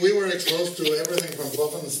we were exposed to everything from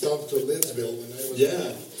Puff and Stuff to Lidsville when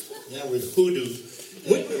I was with Hoodoo.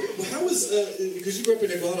 How was because you grew up in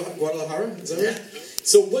Guadalajara? Is that right?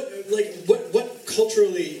 So what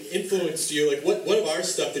culturally influenced you? Like what of our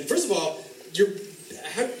stuff? That first of all,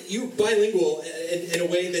 you're bilingual in a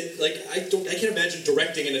way that like I can't imagine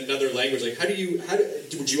directing in another language. Like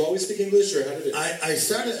would you always speak English or how did it? I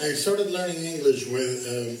started learning English with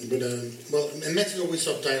in Mexico we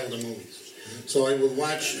subtitled the movies, so I would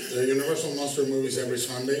watch Universal Monster movies every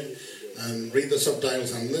Sunday and read the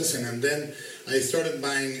subtitles and listen, and then I started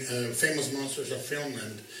buying Famous Monsters of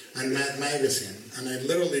Filmland and Mad Magazine, and I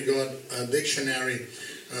literally got a dictionary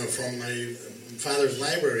from my father's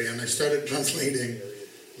library, and I started translating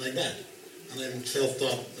like that, and I'm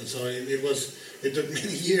self-taught, and so it took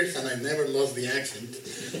many years, and I never lost the accent,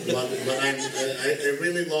 but I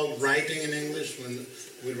really love writing in English when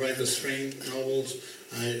we write the string novels.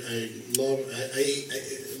 I love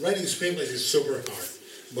writing screenplays is super hard,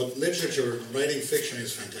 but literature, writing fiction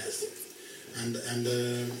is fantastic, and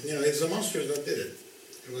it's the Monsters that did it.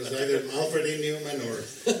 It was either Alfred E. Newman or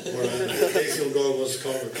Basil Gore was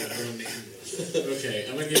covered in the end. Okay,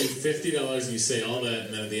 I'm going to give you $50 and you say all that,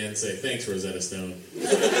 and then at the end say, thanks, Rosetta Stone.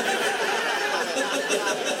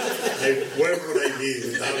 Where would I be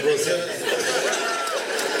without Rosetta?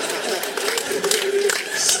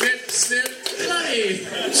 Snip, snip, money!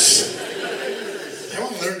 I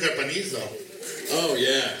want to learn Japanese, though. Oh,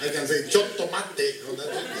 yeah. I can say Chotomate. Oh,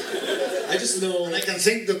 that's it. I just know... And I can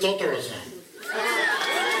sing the Totoro song. Is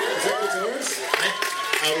that what's ours?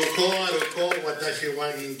 Aruko, watashi wa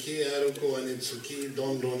ginki, aruko anitsuki,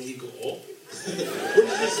 don iko o.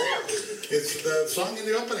 It's the song in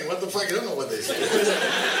the opening. What the fuck? You don't know what they say.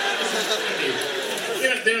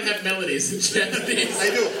 They don't have melodies in Japanese. I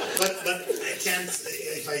do, but I can't.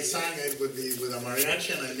 If I sang, it would be with a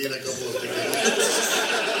mariachi, and I need a couple of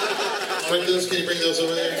tequilas. Can you bring those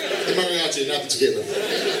over there? The mariachi, not the tequila.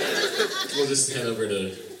 We'll just head over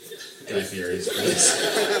to Guy Fieri's for this.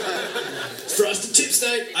 Frosted Tips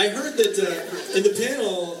Night. I heard that in the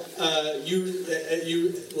panel,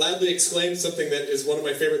 you loudly exclaimed something that is one of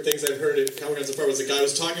my favorite things I've heard at Comic-Con so far. Was the guy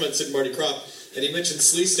was talking about Sid and Marty Krofft, and he mentioned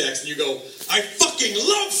Sleestaks, and you go, "I fucking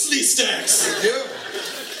love Sleestaks!" I do.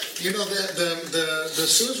 You know, the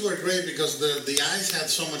suits were great because the eyes had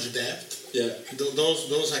so much depth. Yeah.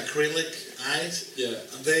 Those acrylic eyes. Yeah.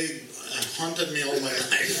 They haunted me all my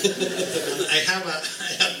life.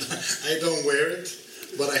 I don't wear it,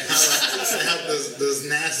 but I have this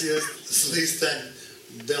nastiest Sleestak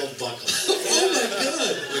belt buckle. Oh my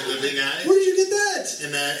god! With the big eyes. Where did you get that?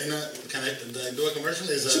 Can I do a commercial?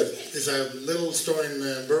 It's a little store in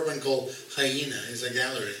Burbank called Hyena. It's a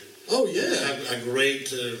gallery. Oh yeah. They have a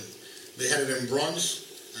great. They had it in bronze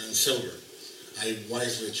and silver. I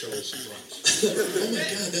wisely chose bronze. Oh my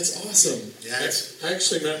god, that's awesome. Yeah, I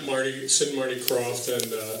actually met Sid and Marty Krofft,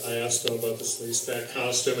 and I asked him about the Sleestak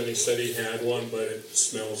costume, and he said he had one, but it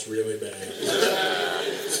smells really bad.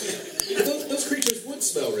 Those creatures would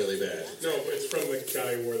smell really bad. No, it's from the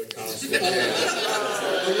guy who wore the costume.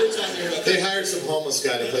 They hired some homeless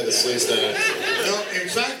guy to play the Sleestak. No, in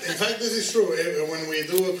fact, this is true. When we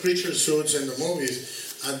do creature suits in the movies,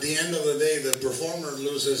 at the end of the day, the performer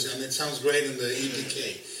loses, and it sounds great in the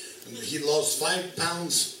EPK. He lost 5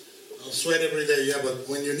 pounds of sweat every day. Yeah, but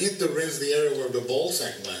when you need to rinse the area where the ball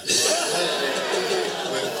sack lands,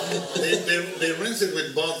 they rinse it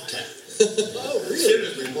with vodka. Oh, really?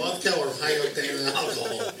 Seriously, vodka or high octane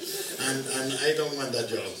alcohol. And I don't want that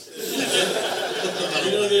job.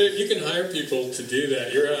 You know, you can hire people to do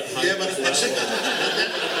that. You're at high level.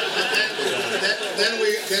 Then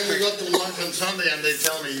we go to lunch on Sunday and they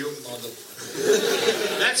tell me, you mother.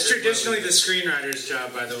 That's traditionally the screenwriter's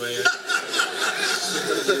job, by the way.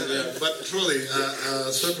 But truly,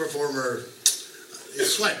 a suit performer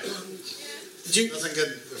is sweat. Doesn't get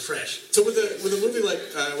fresh. So with a movie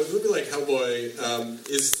like Hellboy,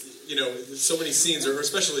 is so many scenes, or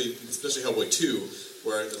especially Hellboy 2,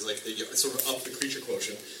 where there's like sort of up the creature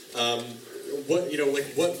quotient.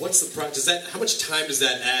 What's the does that? How much time does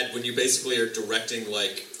that add when you basically are directing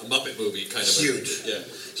like a Muppet movie kind of? Huge.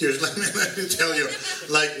 Huge. Let me tell you.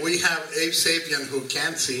 Like we have Abe Sapien who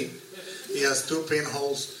can't see. He has 2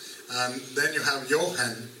 pinholes, and then you have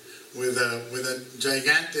Johan with a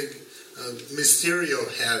gigantic Mysterio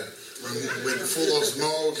head with full of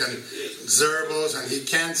smoke and zerbos, and he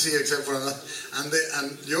can't see except for and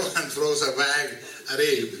Johan throws a bag at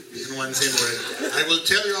Abe in one scene where I will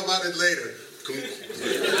tell you about it later.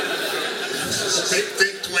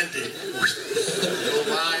 Take 20. Go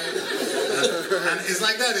by. And it's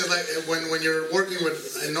like that. It's like when you're working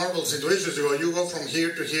with in normal situations, you go from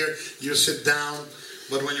here to here, you sit down.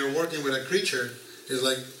 But when you're working with a creature, it's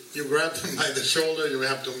like you grab them by the shoulder, you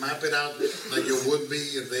have to map it out like you would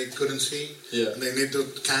be if they couldn't see. Yeah. They need to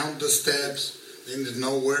count the steps. They need to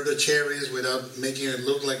know where the chair is without making it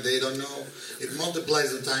look like they don't know. It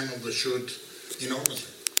multiplies the time of the shoot enormously.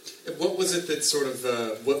 And what was it that sort of,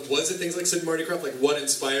 what was it things like Sid and Marty Krofft? Like what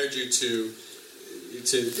inspired you to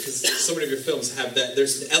because so many of your films have that,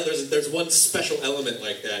 there's one special element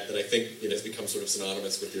like that I think has become sort of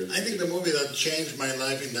synonymous with your... I think the movie that changed my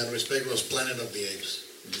life in that respect was Planet of the Apes.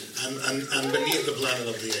 And Beneath the Planet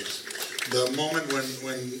of the Apes. The moment when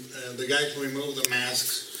the guys remove the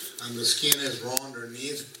masks and the skin is raw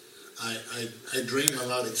underneath, I dream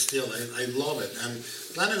about it still. I love it. And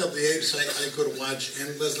Planet of the Apes I could watch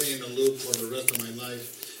endlessly in a loop for the rest of my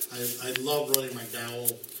life. I love Roddy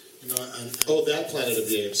McDowell. That Planet of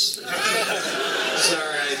the Apes. Sorry,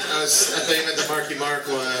 I thought you meant the Marky Mark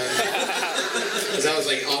one. Because I was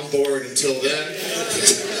like on board until then.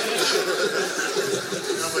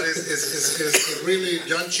 No, but it's really,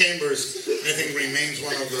 John Chambers, I think, remains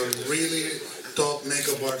one of the really top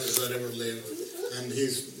makeup artists that ever lived. And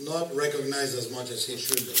he's not recognized as much as he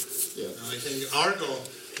should be. Yeah. I think Argo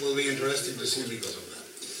will be interesting to see because of that.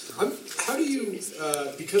 How do you,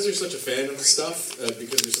 because you're such a fan of stuff,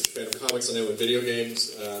 because you're such a fan of comics, I know, and video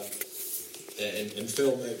games, and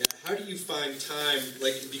film, how do you find time?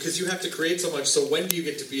 Like, because you have to create so much. So when do you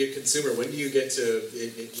get to be a consumer? When do you get to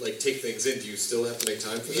like take things in? Do you still have to make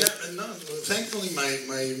time for that? Yeah, no. Thankfully,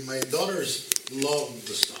 my daughters love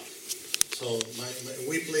the stuff. So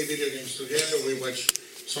we play video games together. We watch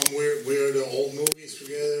some weird old movies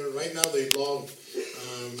together. Right now, they love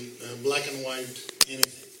black and white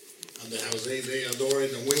anything on the house. They adore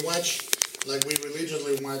it, and we watch we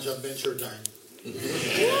religiously watch Adventure Time.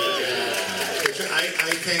 Which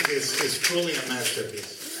I think is truly a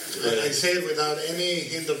masterpiece. I say it without any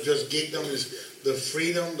hint of just geekdom. Is the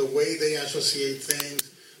freedom, the way they associate things,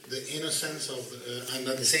 the innocence of, and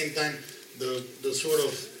at the same time, the sort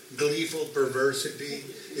of gleeful perversity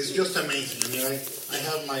is just amazing. I mean, I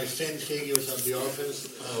have my Finn figures at the office.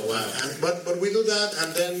 Oh wow! But we do that,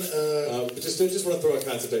 and then just want to throw a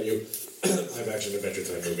concept at you. Live action Adventure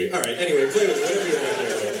Time movie. All right. Anyway, play with it. Whatever you want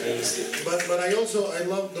to do. But I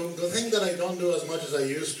love the thing that I don't do as much as I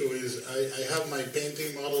used to is I have my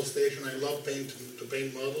painting model station. I love to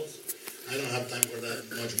paint models. I don't have time for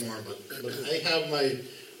that much more, but I have my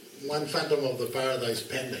one Phantom of the Paradise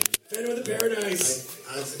pending. Phantom of the Paradise.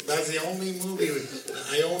 That's the only movie.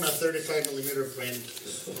 I own a 35mm print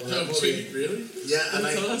of that movie. Really? Yeah,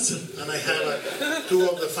 That's awesome. And I have two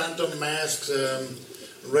of the Phantom masks.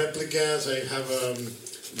 Replicas. I have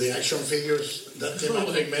the action figures that came out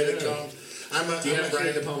of Medicom. Do you have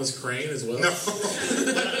Brian De Palma's crane as well? No,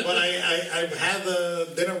 but I've had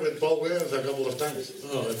dinner with Paul Williams a couple of times.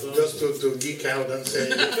 Oh, that's awesome. Just to geek out and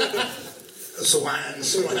say, Swan.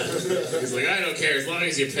 He's like, I don't care as long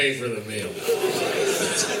as you pay for the meal.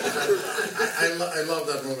 I love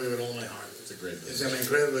that movie with all my heart. It's a great movie. It's an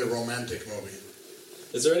incredibly romantic movie.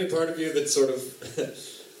 Is there any part of you that sort of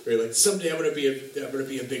where you're like, someday I'm gonna be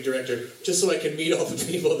a big director just so I can meet all the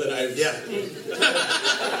people that I've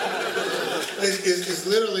It's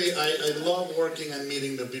literally I love working and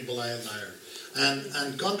meeting the people I admire,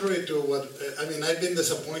 and contrary to what I've been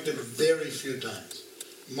disappointed very few times.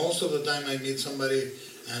 Most of the time I meet somebody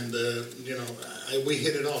and we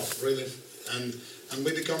hit it off really, and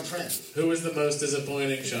we become friends. Who was the most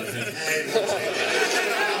disappointing, Sean Penn?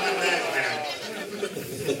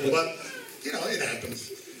 But it happens.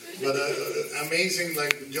 But amazing,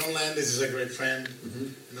 like John Landis is a great friend.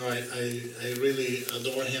 Mm-hmm. I really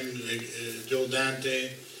adore him. Joe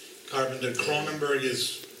Dante, Carpenter, Cronenberg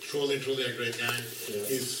is truly a great guy. Yeah.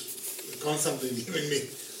 He's constantly giving me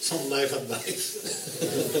some life advice.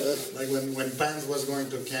 Like when Pans was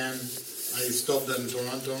going to Cannes, I stopped in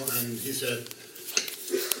Toronto, and he said,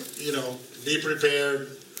 be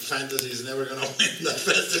prepared. Fantasy is never going to win that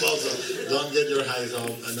festival, so don't get your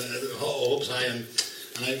hopes high. And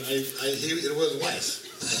it was wise.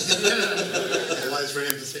 Wise for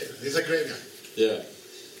him to say that. He's a great guy. Yeah.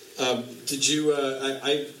 Did you?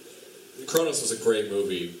 Kronos was a great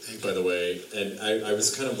movie, by the way, and I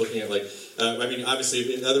was kind of looking at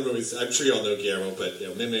obviously in other movies, I'm sure you all know Guillermo, but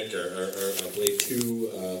Mimic or Blade 2.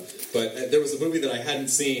 But there was a movie that I hadn't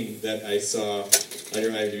seen that I saw on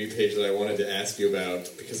your IMDb page that I wanted to ask you about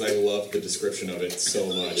because I loved the description of it so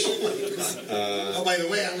much. By the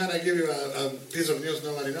way, I'm going to give you a piece of news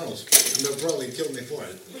nobody knows, and they'll probably kill me for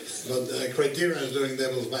it. But Criterion is doing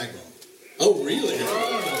Devil's Backbone. Oh, really?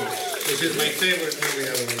 Which is my favorite movie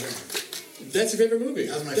ever. That's your favorite movie?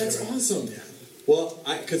 That's my favorite. That's awesome. Yeah. Well,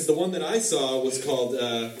 because the one that I saw was called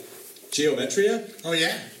Geometria. Oh,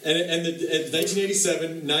 yeah. And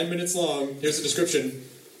 1987, 9 minutes long. Here's the description.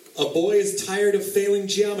 A boy is tired of failing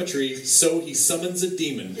geometry, so he summons a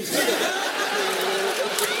demon. Been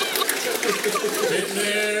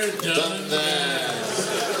there, done that.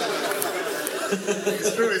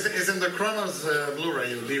 It's true. It's in the Kronos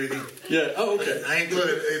Blu-ray DVD. Yeah. Oh, okay. I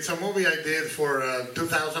included. It's a movie I did for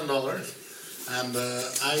 $2,000. And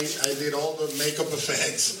I did all the makeup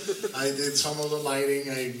effects. I did some of the lighting.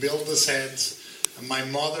 I built the sets. My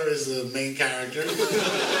mother is the main character, and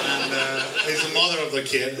is the mother of the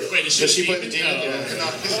kid. Wait, does she play the demon? No,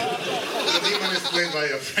 the demon is played by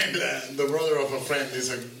a friend. The brother of a friend is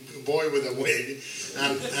a boy with a wig,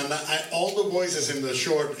 and all the voices in the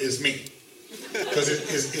short is me, because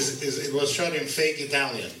it was shot in fake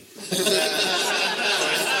Italian. It's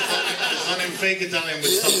not in fake Italian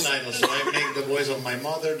with subtitles, so I make the voice of my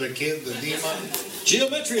mother, the kid, the demon.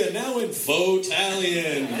 Geometria now in faux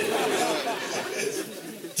Italian.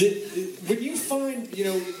 When you find,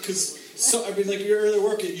 because your earlier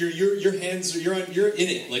work, your hands, you're in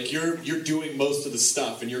it, like you're doing most of the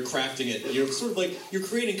stuff and you're crafting it. You're sort of like you're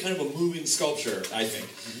creating kind of a moving sculpture, I think.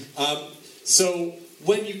 Mm-hmm. So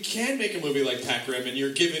when you can make a movie like Pac Rim and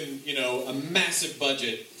you're given, a massive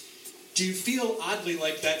budget. Do you feel oddly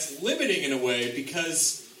like that's limiting in a way?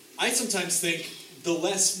 Because I sometimes think the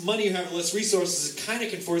less money you have, the less resources, it kind of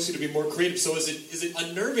can force you to be more creative. So is it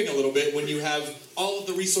unnerving a little bit when you have all of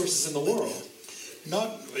the resources in the world?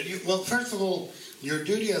 Well, first of all, your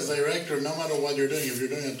duty as director, no matter what you're doing, if you're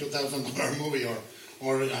doing a $2,000 movie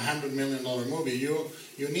or a $100 million movie, you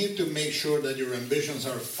need to make sure that your ambitions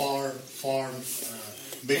are far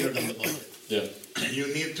bigger than the budget. Yeah.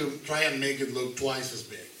 You need to try and make it look twice as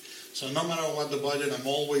big. So no matter what the budget, I'm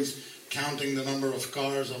always counting the number of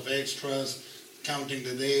cars, of extras, counting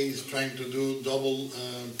the days, trying to do double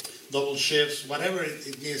shifts, whatever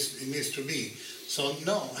it needs to be. So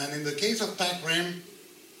no, and in the case of Pac Rim,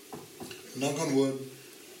 knock on wood,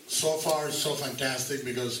 so far so fantastic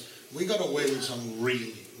because we got away with some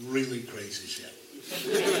really, really crazy shit.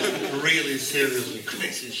 Really seriously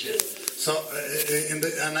crazy shit. So,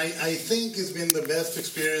 I think it's been the best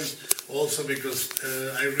experience also because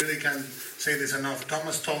I really can't say this enough.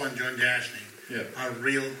 Thomas Tull and John Yashny are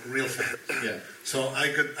real fans. Yeah. So I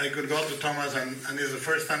could go to Thomas and this is the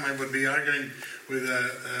first time I would be arguing with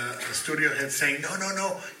a studio head saying,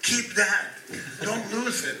 no, keep that. Don't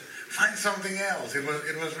lose it. Find something else. It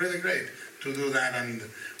was really great to do that, and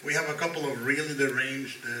we have a couple of really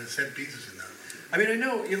deranged set pieces in that. I mean, I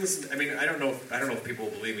know you listen. I mean, I don't know if people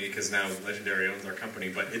will believe me because now Legendary owns our company,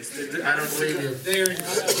 but I don't believe you.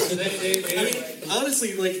 I mean,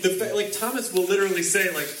 honestly, like Thomas will literally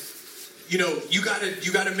say, like, you know, you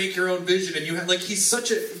gotta make your own vision, and you have, like, he's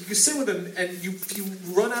such a. You sit with him, and you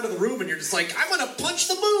run out of the room, and you're just like, I'm gonna punch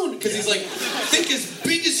the moon because he's like, think as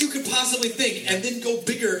big as you could possibly think, and then go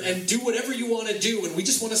bigger and do whatever you want to do, and we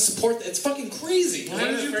just want to support that. It's fucking crazy.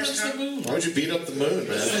 Why would you punch the moon? Why would you beat up the moon, man?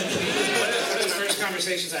 One of the first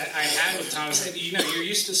conversations I had with Thomas, you know, you're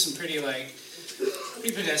used to some pretty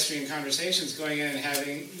pedestrian conversations, going in and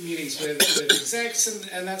having meetings with execs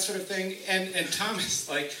and that sort of thing. And Thomas,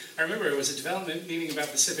 like, I remember it was a development meeting about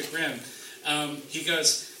Pacific Rim.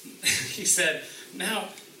 He said, now,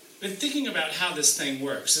 been thinking about how this thing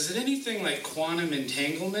works. Is it anything like quantum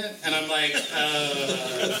entanglement? And I'm like,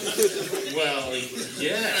 well,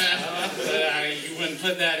 yeah, but you wouldn't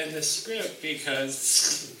put that in the script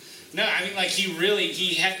because... No, I mean, like,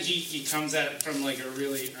 he comes at it from, like, a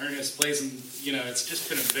really earnest place, and, you know, it's just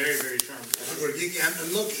been a very, very charming process.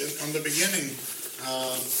 And look, on the beginning,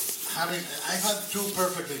 I had two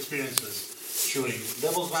perfect experiences shooting.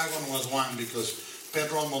 Devil's Backbone was one because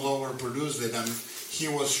Pedro Almodovar produced it, and he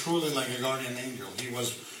was truly like a guardian angel. He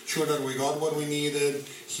was sure that we got what we needed.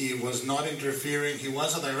 He was not interfering. He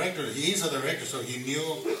was a director. He is a director, so he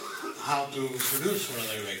knew how to produce for a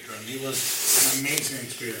director, and he was an amazing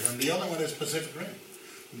experience. And the other one is Pacific Rim,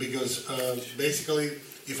 because basically,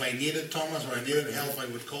 if I needed Thomas or I needed help, I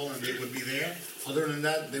would call and they would be there. Other than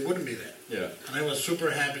that, they wouldn't be there. Yeah. And I was super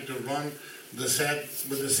happy to run the set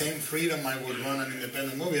with the same freedom I would run an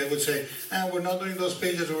independent movie. I would say, we're not doing those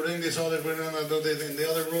pages, we're doing this other, we're going to do this in the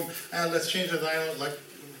other room, let's change the dialogue, like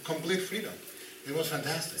complete freedom. It was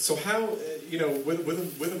fantastic. So how, you know, with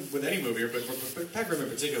any movie, but Pac Rim in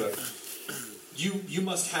particular, you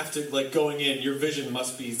must have to, like, going in, your vision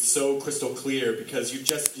must be so crystal clear because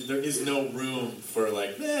there is no room for,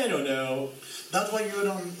 like, I don't know. That's why you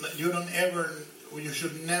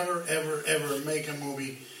should never, ever make a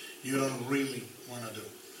movie you don't really want to do.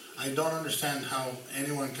 I don't understand how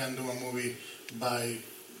anyone can do a movie by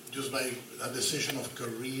a decision of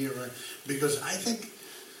career, because I think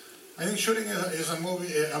shooting is a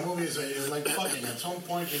movie. A movie is like fucking. At some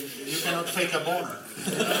point, you cannot fake a boner.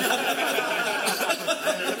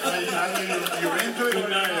 You're into it. Good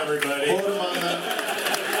night, everybody.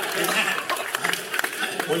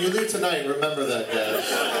 When you leave tonight, remember that, guys.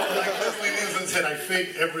 Like Leslie Nielsen said, I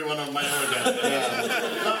fake every one of my organs.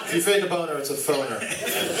 Yeah. If you fake a boner, it's a phoner.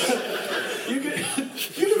 You can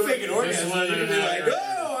fake an orgasm. You can be like,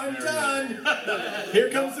 oh, I'm done. Here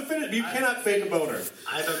comes the finish. You cannot fake a boner.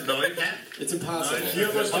 I don't know. You can't. It's impossible. You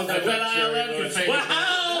almost did that. I'm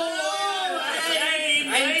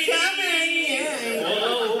coming.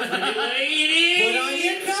 Whoa, lady. Put on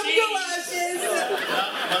your cum galoshes.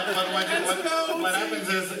 What happens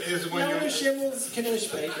is when you... Schimmels, can I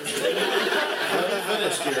speak? I'm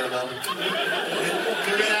finished here, though.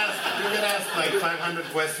 You get asked like 500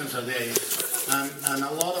 questions a day, and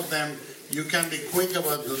a lot of them, you can be quick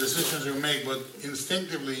about the decisions you make, but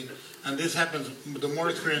instinctively, and this happens, the more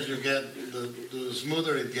experience you get, the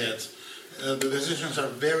smoother it gets. The decisions are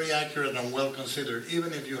very accurate and well considered,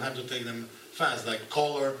 even if you have to take them fast, like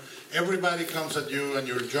color. Everybody comes at you, and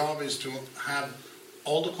your job is to have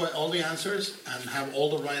all the answers and have all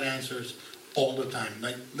the right answers all the time.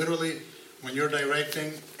 Like literally, when you're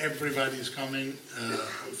directing, everybody's coming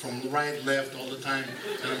from the right, left, all the time. It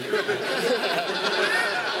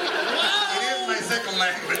is my second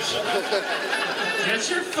language. Get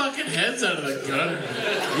your fucking heads out of the gutter.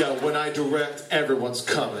 Yeah, when I direct, everyone's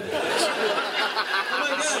coming. Oh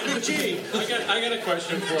my God, Big G, I got a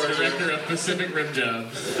question for you. Director of Pacific Rim Job.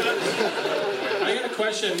 I got a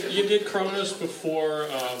question. You did Kronos before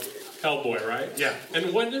Hellboy, right? Yeah.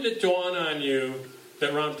 And when did it dawn on you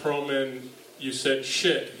that Ron Perlman, you said,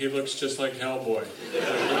 shit, he looks just like Hellboy?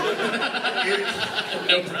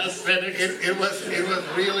 No prosthetics. It was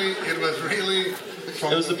really.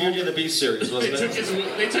 It was the Beauty and the Beast series, wasn't it?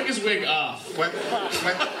 They took his wig off. When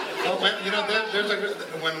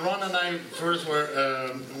Ron and I first were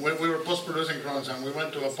when we were post-producing Kronos, and we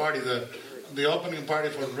went to a party, the opening party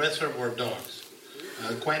for Reservoir Dogs.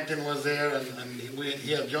 Quentin was there, and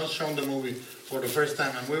he had just shown the movie for the first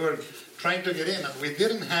time, and we were trying to get in, and we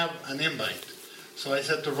didn't have an invite. So I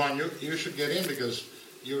said to Ron, you should get in because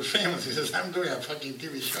you're famous. He says, I'm doing a fucking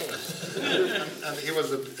TV show. and he was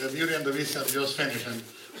the Beauty and the Beast had just finished, and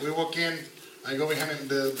we walk in, I go behind him,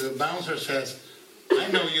 the bouncer says, I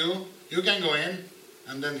know you can go in.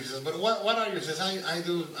 And then he says, but what are you? He says,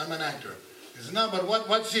 I'm an actor. He says, no, but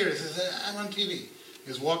what series? He says, I'm on TV.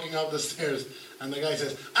 He's walking up the stairs, and the guy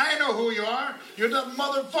says, I know who you are. You're that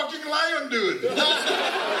motherfucking lion dude.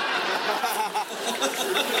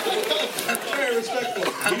 Very respectful.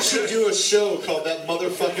 You should do a show called That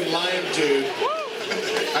Motherfucking Lion Dude.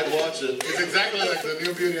 I'd watch it. It's exactly like the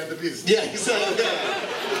new Beauty and the Beast. Yeah, exactly.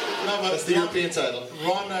 No, but that's the European title.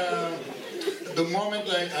 Ron, the moment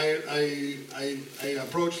I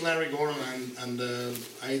approached Larry Gordon and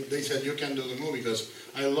they said, you can do the movie because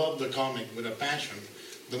I love the comic with a passion.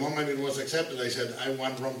 The moment it was accepted, I said, I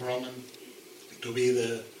want Ron Perlman to be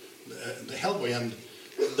the Hellboy, and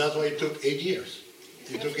that's why it took 8 years.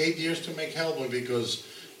 It took 8 years to make Hellboy because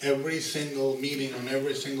every single meeting on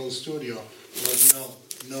every single studio was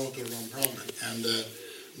no to Ron Perlman. And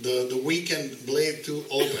the weekend Blade 2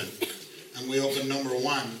 opened, and we opened number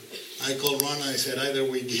 1. I called Ron and I said, either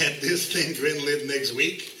we get this thing greenlit next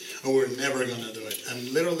week or we're never going to do it. And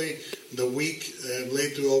literally, the week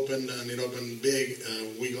Blade 2 opened, and it opened big,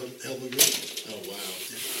 we got Hellboy greenlit. Oh, wow.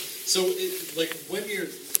 Yeah. So, when you're...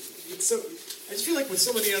 I just feel like with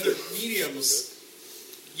so many other mediums,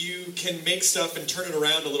 you can make stuff and turn it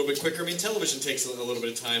around a little bit quicker. I mean, television takes a little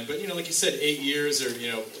bit of time, but, like you said, 8 years or,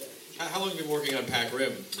 how long have you been working on Pac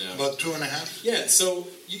Rim now? About 2.5. Yeah, so,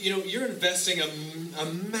 you're investing a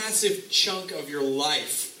massive chunk of your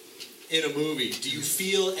life in a movie. Do you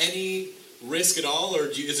feel any risk at all, or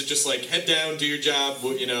is it just like, head down, do your job,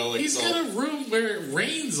 He's got a room where it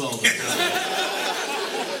rains all the time.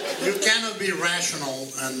 You cannot be rational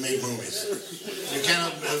and make movies. You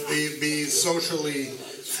cannot be socially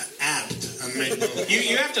apt and make movies.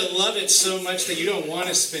 You have to love it so much that you don't want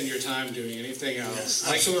to spend your time doing anything else. Yes,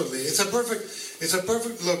 absolutely. It's a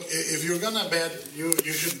perfect look. If you're gonna bet, you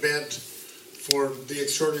should bet for the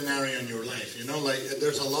extraordinary in your life.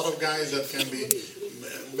 There's a lot of guys that can be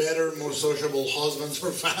better, more sociable husbands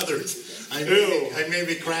or fathers. I may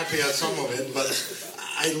be crappy at some of it, but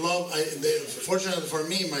fortunately for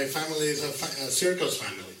me, my family is a circus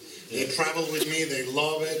family. They travel with me. They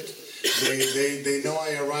love it. They know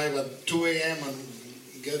I arrive at 2 a.m. and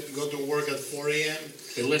go to work at 4 a.m.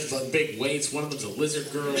 They lift big weights. One of them's a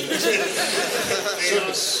lizard girl. I'm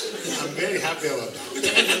very happy about that.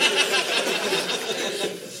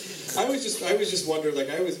 I was just wondering,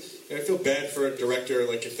 I feel bad for a director,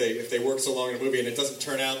 if they work so long in a movie and it doesn't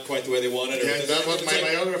turn out quite the way they wanted. Yeah, that was my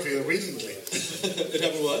biography recently. It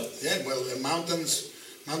happened what? Yeah, well, the Mountains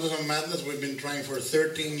of Madness, we've been trying for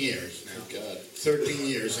 13 years now. Oh, God. 13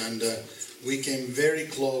 years, and we came very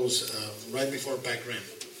close right before Pac Rim.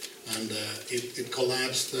 And it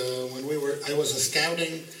collapsed when I was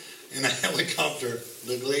scouting in a helicopter,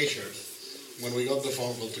 the Glaciers, when we got the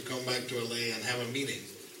phone call to come back to LA and have a meeting.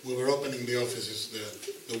 We were opening the offices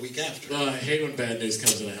the week after. Oh, I hate when bad news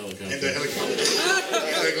comes in a helicopter. In the helicopter.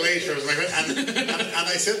 In the Glaciers. And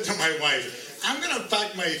I said to my wife, I'm going to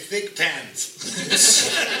pack my thick pants.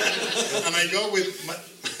 And I go with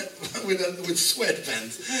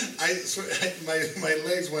sweatpants. My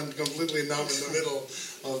legs went completely numb in the middle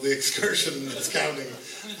of the excursion scouting.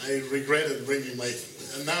 I regretted bringing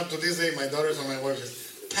and now to this day, my daughters and my wife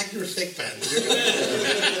say, pack your thick pants.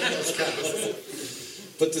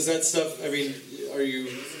 But does that stuff,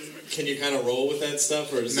 can you kind of roll with that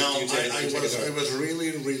stuff? Or No, I was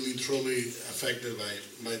really, really, truly affected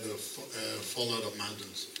by the fallout of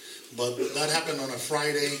Mountains. But that happened on a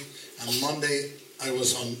Friday, and Monday I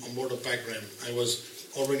was on board of Pac Rim. I was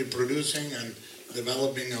already producing and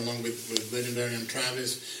developing along with Legendary and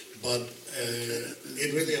Travis, but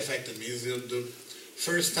it really affected me. It's the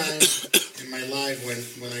first time in my life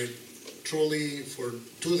when I truly, for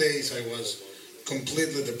 2 days, I was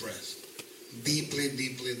completely depressed. Deeply,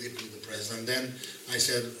 deeply, deeply depressed. And then I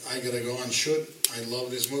said, I gotta go and shoot. I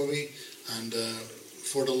love this movie. And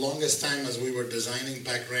for the longest time, as we were designing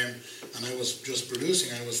Pac Rim, and I was just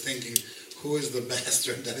producing, I was thinking, who is the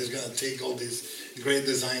bastard that is gonna take all these great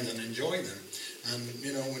designs and enjoy them? And,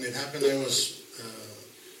 you know, when it happened, I was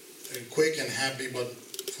quick and happy, but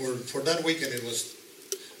for that weekend, it was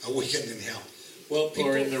a weekend in hell. Well,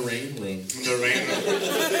 or in the rain room. In the rain room. I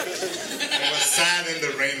was sad in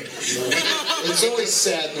the rain room. It's always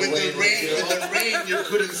sad in the rain room. With the rain, you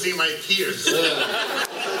couldn't see my tears.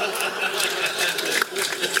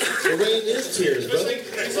 The rain is tears, bro.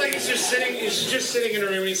 It's like he's just sitting in a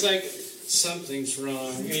room and he's like, something's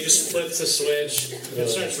wrong. And he just flips the switch and it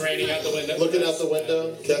starts raining out the window. Looking out the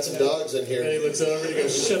window, cats and dogs in here. And he looks over and he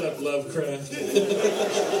goes, shut up, Lovecraft.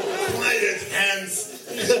 Quiet, hands.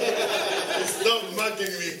 Stop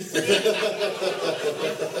mugging me.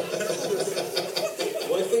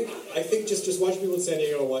 Well, I think just watching people in San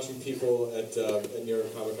Diego and watching people at New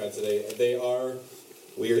York Comic Con today, they are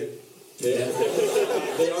weird. They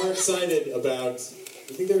are excited about.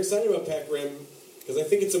 I think they're excited about Pac Rim because I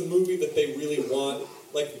think it's a movie that they really want.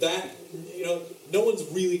 Like that, you know, no one's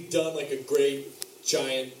really done like a great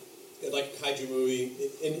giant like kaiju movie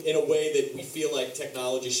in a way that we feel like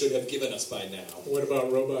technology should have given us by now. What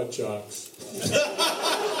about robot jocks?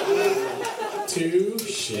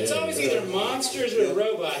 Touche. It's always either monsters or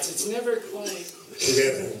robots. It's never quite.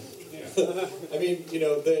 Yeah. I mean, you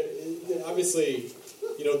know, obviously,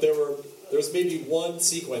 you know, there was maybe one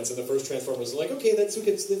sequence in the first Transformers. Like, okay, that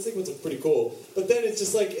sequence is pretty cool, but then it's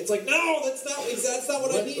just like no, that's not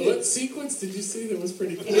what I needed. What sequence did you see that was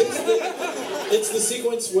pretty cool? It's the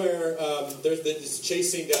sequence where there's this chase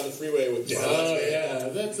scene down the freeway with. Oh yeah,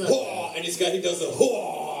 that's not. And he does the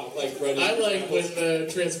like running. I like when the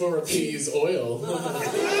Transformer pees oil.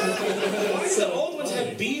 Why do the old ones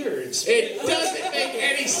have beards? It doesn't make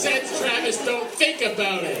any sense, Travis. Don't think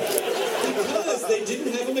about it. Because they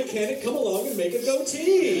didn't have a mechanic come along and make a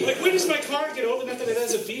goatee. Like, when does my car get old enough that it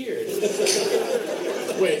has a beard?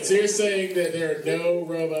 Wait, so you're saying that there are no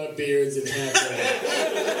robot beards in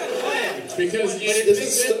Half-Life? Because in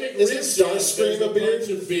Pacific Rim, there's a bunch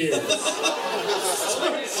of beards.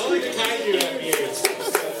 Only the kaiju have beards.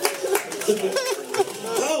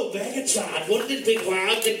 Oh, Megatron, wouldn't it be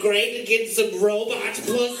wild and great to get some robot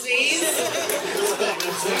pussies?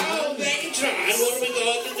 Oh, Megatron, what are we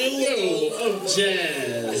going to do? Oh,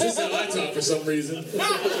 Jazz. This is how I talk for some reason.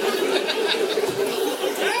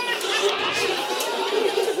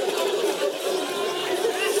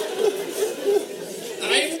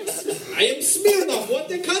 I am Smirnoff, what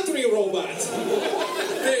the country robot?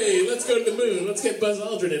 Hey, let's go to the moon. Let's get Buzz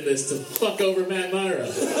Aldrin in this to fuck over Matt Myra.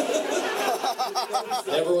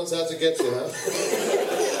 Everyone's out to get you, huh?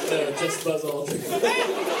 No, just Buzz Aldrin.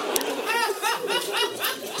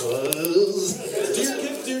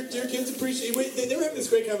 Do your kids appreciate? They were having this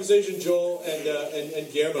great conversation, Joel and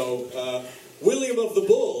Guillermo. William of the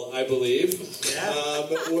Bull, I believe,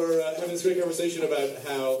 were having this great conversation about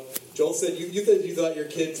how Joel said you thought your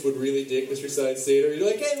kids would really dig Mystery Science Theater. You're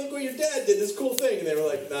like, hey, look what your dad did, this cool thing, and they were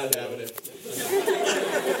like, not having it.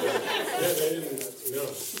 Yeah, they didn't. No.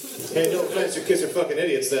 Hey, no offense, your kids are fucking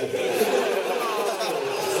idiots then.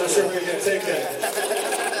 Not sure how you're gonna take that.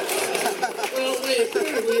 Well, wait, it's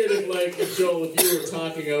kind of weird if Joel, if you were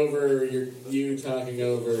talking over you talking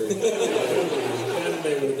over, then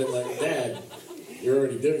they would have been like, Dad, you're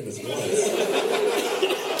already doing this once.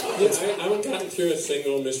 Yes, I haven't gotten through a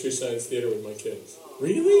single Mystery Science Theater with my kids.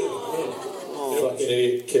 Really? Yeah. Fucking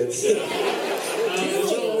idiot kids.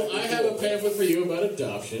 Joel, I have a pamphlet for you about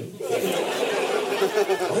adoption.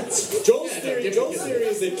 What? Joel's theory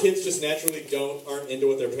is that kids just naturally aren't into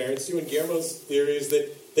what their parents do, and Guillermo's theory is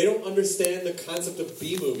that they don't understand the concept of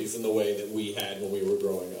B movies in the way that we had when we were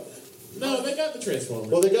growing up. No, they got the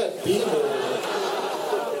Transformers. Well, they got B movies.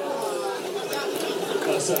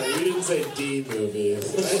 Oh, sorry, you didn't say D movies.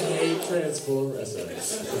 I hate Transformers. Sorry.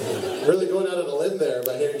 Really going out on a limb there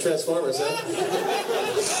about hating Transformers, huh?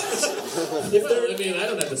 I mean, I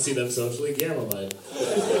don't have to see them socially. Guillermo might.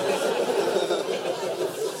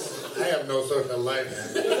 I have no social life.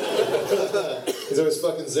 Because it was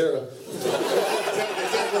fucking zero.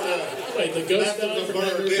 Wait, the ghost dog from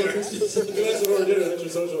Nightmare Before Christmas? That's your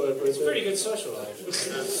social life. It's a pretty good social life.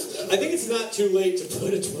 I think it's not too late to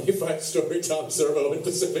put a 25-story Tom Servo in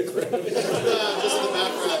Pacific Rim. Just in the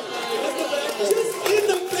background. Just in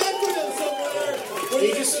the background somewhere.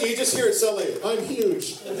 You just hear it suddenly. I'm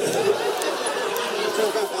huge.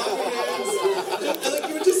 Like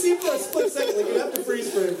you would just see it for a split second. Like you'd have to freeze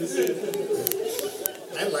frame to see it.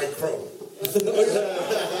 I I like Crow.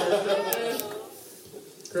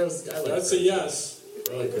 Crow's, I like That's Crow. a yes.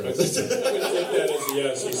 I like Crow. I'm going to take that as a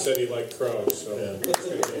yes. He said he liked Crow. So. Yeah.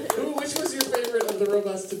 Which was your favorite of the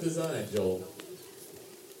robots to design, Joel?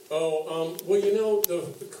 Oh, well, you know, the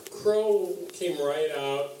Crow came right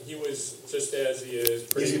out. He was just as he is,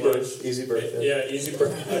 pretty much. Easy birth. Yeah, easy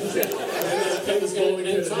birth.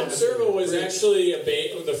 and Tom Servo was actually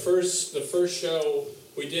the first show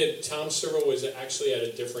we did. Tom Servo was actually at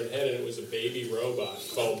a different head, and it was a baby robot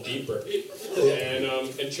called Beeper.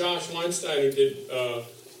 And Josh Weinstein, who did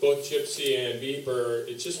both Gypsy and Beeper,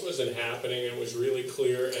 it just wasn't happening. It was really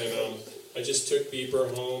clear, and I just took Beeper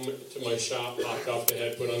home to my shop, popped off the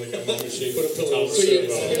head, put on the gumball machine, put a pillow over You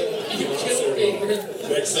killed Beeper.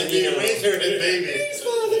 Next thing you know, baby.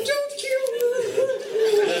 Father, don't kill her.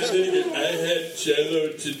 I had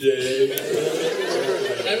Jello today.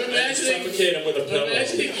 I'm imagining Suffocate him with a pillow.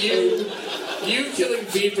 imagining you killing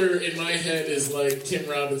Beeper in my head is like Tim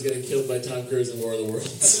Robbins getting killed by Tom Cruise in War of the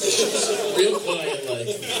Worlds. Real quiet, like.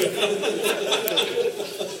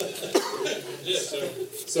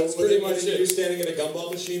 So it's pretty much you standing in a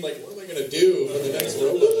gumball machine, like, what am I going to do for the next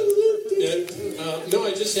robot? No,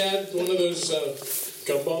 I just had one of those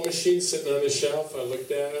gumball machines sitting on the shelf. I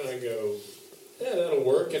looked at it and I go, yeah, that'll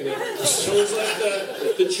work. And so it was like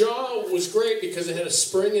the jaw was great because it had a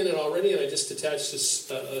spring in it already, and I just attached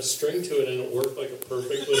a string to it, and it worked like a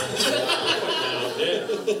perfect little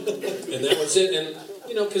and that was it. And,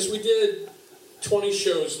 you know, because we did 20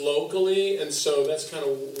 shows locally, and so that's kind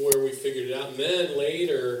of where we figured it out. And then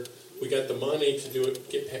later, we got the money to do it,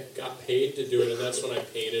 got paid to do it, and that's when I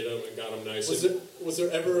painted them and got them nice. Was there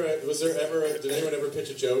ever did anyone ever pitch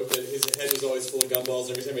a joke that his head was always full of gumballs,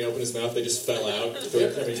 and every time he opened his mouth, they just fell out every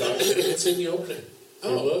time he talked? It's in the opening.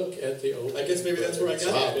 Oh. Look at the opening. I guess maybe that's where I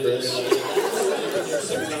got it. Chris.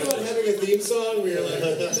 Everything about having a theme song where you're like,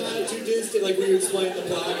 not too distant, like when you explain the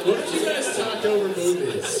plot. What if you guys talked over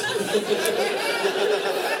movies?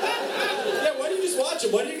 Yeah, why do you just watch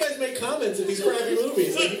them? Why do you guys make comments at these crappy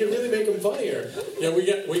movies? Like, you can really make them funnier. Yeah,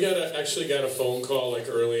 we actually got a phone call like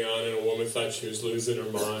early on, and a woman thought she was losing her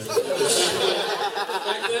mind. Back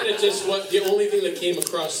then, the only thing that came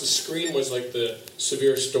across the screen was like the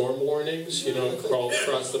severe storm warnings, you know, crawl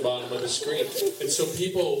across the bottom of the screen. And so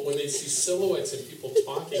people, when they see silhouettes and people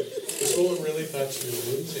talking, this woman really thought she was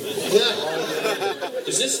losing it.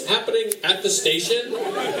 Is this happening at the station?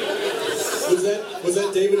 Was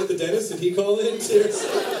that David at the dentist? Did he call in?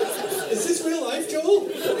 Is this real life, Joel?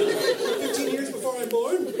 15 years before I'm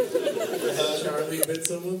born? Charlie bit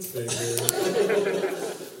someone's finger.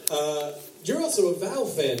 You're also a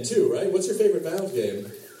Valve fan too, right? What's your favorite Valve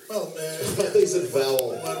game? Well, I think he said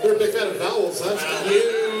vowel. You're a big fan of vowels, huh?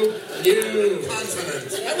 You.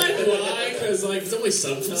 Consonant. I like why, because like it's only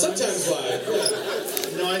sometimes. Sometimes why?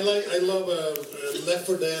 Yeah. No, I love Left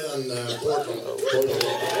 4 Dead and Portal.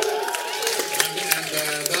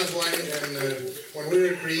 And that's why when we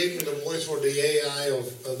were creating the voice for the AI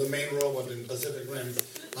of the main robot in Pacific Rim,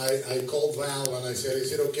 I called Valve and I said,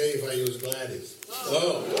 is it okay if I use Gladys?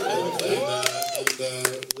 Oh.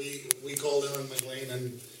 And we called Ellen McLean,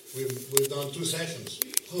 and we've done 2 sessions.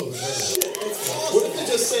 Oh, shit. What if they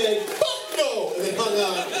just said, fuck no, and then hung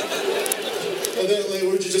up? And then, like,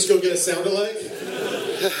 would you just go get a sound-alike?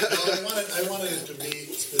 No, I wanted it to be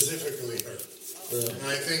specifically her. And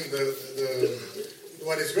I think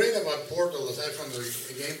what is great about Portal, aside from the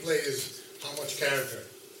gameplay, is how much character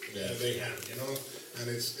they have, you know? And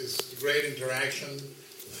it's great interaction.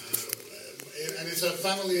 And it's a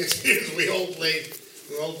family experience. We all play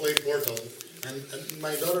Portal. And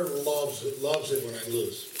my daughter loves it when I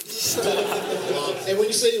lose. And when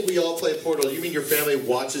you say we all play Portal, you mean your family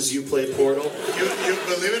watches you play Portal? You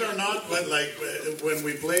believe it or not, but like when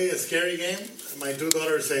we play a scary game, my 2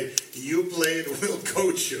 daughters say, "You play it, we'll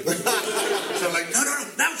coach you." So I'm like, no,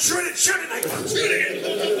 now shoot it. I can't shoot it.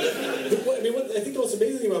 I think the most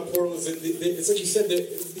amazing thing about Portal is that it's like you said, that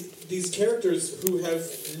these characters who have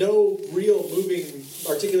no real moving,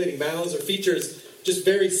 articulating mouths or features, just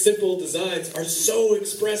very simple designs, are so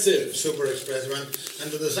expressive. Super expressive.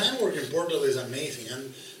 And the design work in Portal is amazing.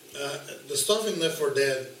 And the stuff in Left 4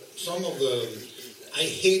 Dead, some of I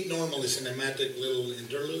hate normally cinematic little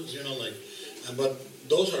interludes, you know, like, but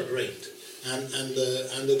those are great. And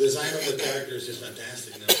the design of the characters is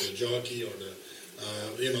fantastic. You know, the jockey or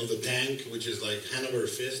the tank, which is like Hanover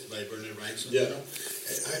Fist by Bernard Wrightson. Yeah. You know?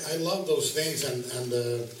 I love those things, and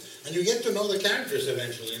you get to know the characters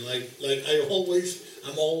eventually. Like I'm always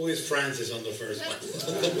Francis on the first one.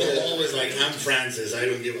 I'm always like, I'm Francis. I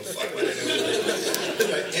don't give a fuck what anyone thinks.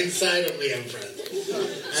 Like, inside of me, I'm Francis.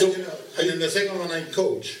 And then the second one, I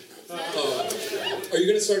coach. Are you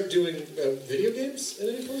going to start doing video games at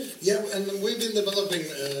any point? Yeah, and we've been developing.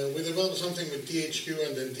 We developed something with THQ,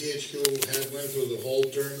 and then THQ went through the whole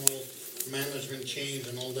turmoil, management change,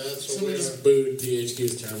 and all that. So somebody just booed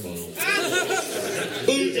THQ's turmoil.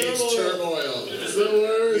 Booed turmoil. It's the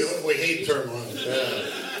worst. We hate turmoil. Yeah.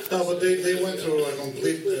 No, but they went through a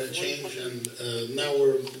complete change, and now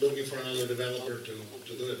we're looking for another developer to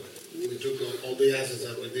do it. We took all the assets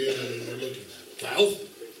that we did, and we're looking at Valve.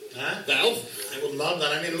 Huh? Valve? I would love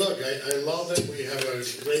that. I mean, look, I love that we have a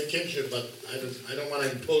great kinship, but I don't want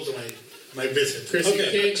to impose my visit. Chris, you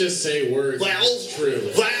can't just say words. Valve. It's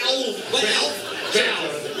true. Valve.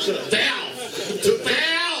 Valve. Valve.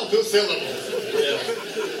 Valve. Two syllables. Yeah.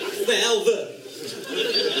 Valve.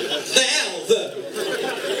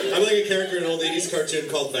 I'm like a character in an old 80s cartoon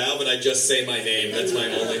called Valve, and I just say my name. That's my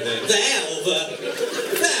only thing.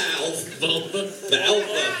 Valve.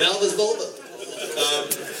 Valve is vulva.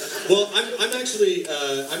 Well, I'm actually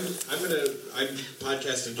I'm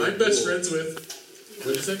podcasting. I'm best friends with.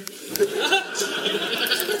 What did you say?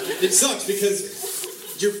 It sucks because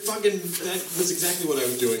you're fucking. That was exactly what I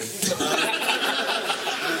was doing.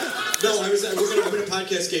 No, I'm gonna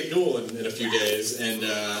podcast Gabe Newell in a few days, and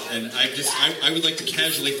I would like to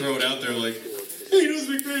casually throw it out there, like, hey, he doesn't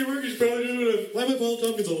speak great work. He's probably doing it. Why am I Paul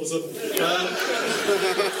Tompkins all of a sudden?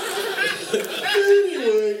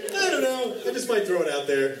 Anyway, I don't know. I just might throw it out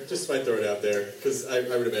there. Because I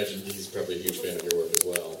would imagine he's probably a huge fan of your work as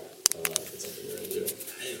well. If it's something you're into. I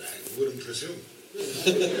wouldn't presume.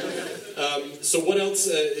 So what else?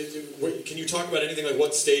 Can you talk about anything like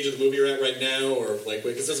what stage of the movie you're at right now, or like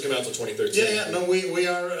because it doesn't come out until 2013? Yeah. No, we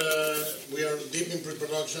are deep in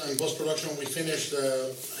pre-production and post-production. I finished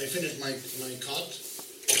my cut.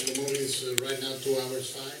 The movie is right now 2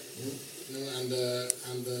 hours 5. Mm-hmm. You know, and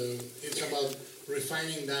it's about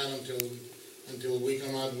refining that until we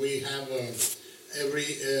come out. We have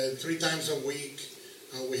every 3 times a week.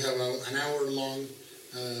 We have an hour-long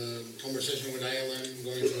conversation with ILM,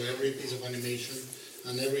 going through every piece of animation.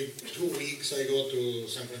 And every 2 weeks I go to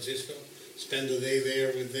San Francisco, spend a day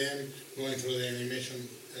there with them, going through the animation.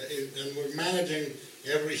 And we're managing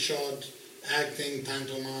every shot, acting,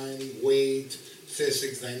 pantomime, weight,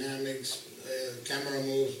 physics, dynamics, camera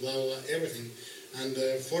moves, blah, blah, blah, everything. And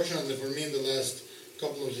fortunately for me, in the last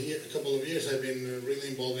couple of years, I've been really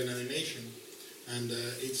involved in animation. And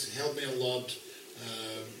it's helped me a lot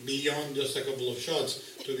beyond just a couple of shots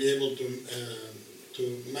to be able to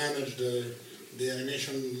manage the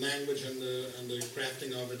animation language and the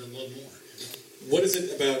crafting of it a lot more. What is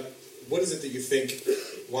it that you think?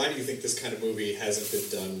 Why do you think this kind of movie hasn't been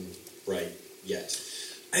done right yet?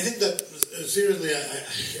 I think that seriously,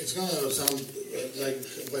 it's gonna sound like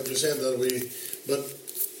what you said but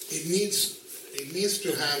it needs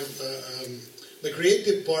to have the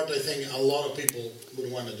creative part. I think a lot of people would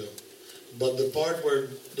want to do, but the part where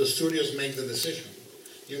the studios make the decision,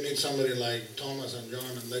 you need somebody like Thomas and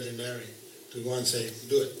John and Legendary to go and say,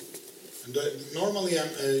 do it. And normally,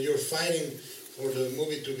 you're fighting for the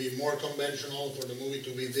movie to be more conventional, for the movie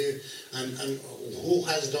to be this, and who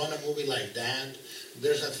has done a movie like that?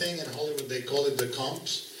 There's a thing in Hollywood, they call it the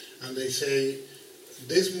comps, and they say,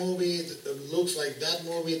 this movie looks like that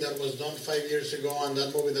movie that was done 5 years ago, and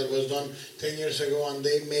that movie that was done 10 years ago, and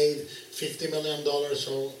they made $50 million,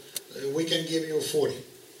 so we can give you 40.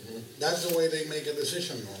 Mm-hmm. That's the way they make a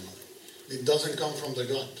decision normally. It doesn't come from the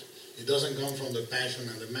gut. It doesn't come from the passion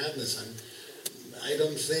and the madness, and I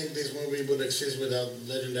don't think this movie would exist without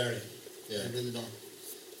Legendary. Yeah. I really don't.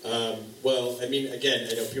 Well, I mean, again,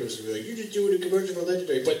 I know people are be like, "You just doing a commercial for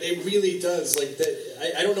Legendary," but it really does. Like, that,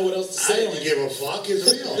 I don't know what else to say. I don't give a fuck. It's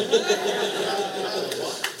real.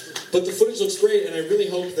 But the footage looks great, and I really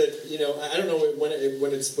hope that I don't know when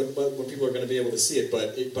people are going to be able to see it,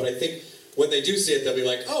 but I think when they do see it, they'll be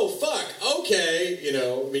like, "Oh fuck, okay," I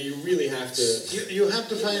mean, you really have to. You have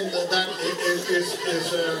to find that is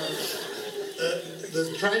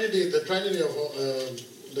the tragedy of the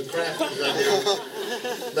craft is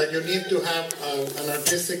that you need to have an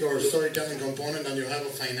artistic or storytelling component, and you have a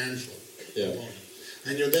financial component.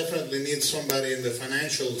 And you definitely need somebody in the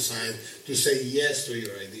financial side to say yes to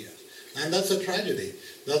your idea. And that's a tragedy.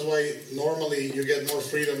 That's why normally you get more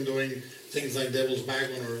freedom doing things like Devil's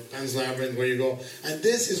Backbone or Pan's Labyrinth, where you go, and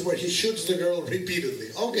this is where he shoots the girl repeatedly.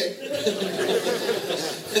 Okay.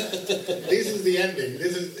 This is the ending.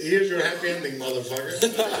 Here's your happy ending, motherfucker.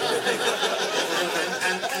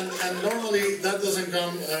 and normally that doesn't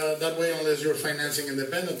come that way unless you're financing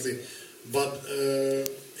independently. But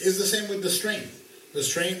it's the same with The Strain. The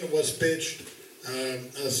Strain was pitched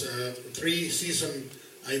as a 3-season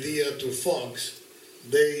idea to Fox.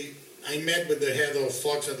 I met with the head of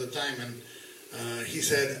Fox at the time, and he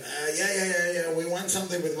said, yeah, we want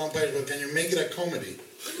something with vampires, but can you make it a comedy?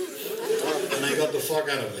 And I got the fuck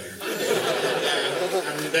out of there.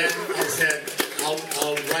 And then I said,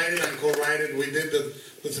 I'll write it and co-write it. We did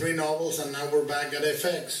the 3 novels, and now we're back at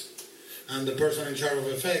FX. And the person in charge of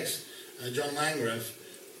FX, John Landgraf,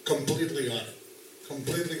 completely got it.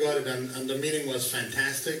 And the meeting was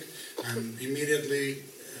fantastic. And immediately,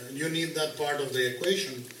 you need that part of the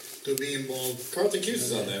equation to be involved. Carlton Cuse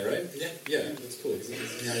is on that, right? Yeah. Yeah, that's cool.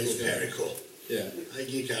 Yeah, he's very cool. Yeah. I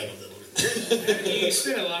geek out a little bit. You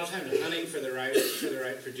spend a lot of time hunting for the right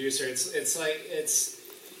producer. It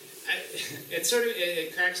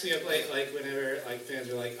cracks me up like whenever like fans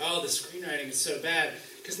are like, oh, the screenwriting is so bad,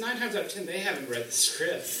 because 9 times out of 10 they haven't read the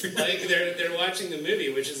script. Like they're watching the movie,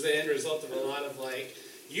 which is the end result of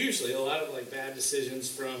usually a lot of bad decisions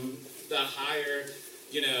from the higher,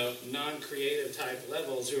 non-creative type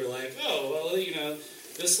levels who are like, oh, well,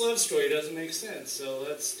 this love story doesn't make sense, so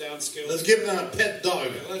let's downscale. Let's give them a pet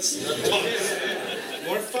dog. Let's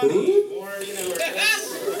more funny, more,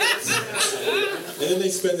 And then they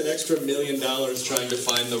spend an extra $1 million trying to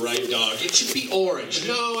find the right dog. It should be orange.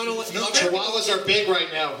 No, I don't like. No, Chihuahuas are big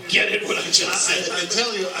right now. Get it? What I just said. I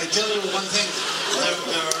tell you one thing.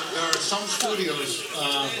 There are some studios.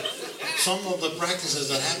 Some of the practices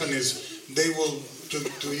that happen is they will,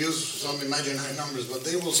 to use some imaginary numbers, but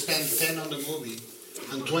they will spend 10 on the movie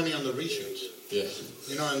and 20 on the reshoots. Yeah.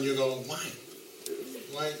 And you go, why?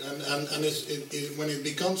 Why? And when it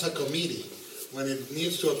becomes a comedy, when it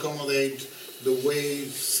needs to accommodate the way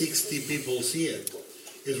 60 people see it,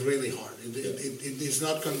 it's really hard. It is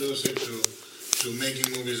not conducive to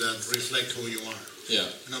making movies that reflect who you are. Yeah.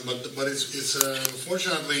 But it's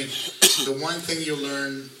fortunately the one thing you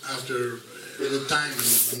learn after the time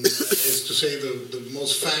is to say the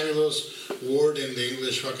most fabulous word in the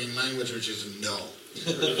English fucking language, which is no.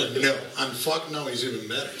 No, and fuck no is even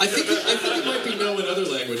better. I think it might be no in other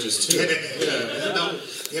languages too. Yeah.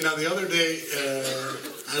 No, the other day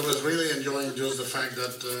I was really enjoying just the fact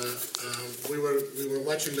that we were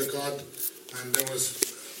watching the cut, and there was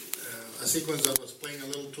a sequence that was playing a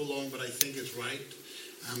little too long, but I think it's right,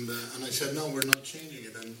 and I said no, we're not changing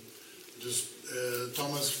it, and just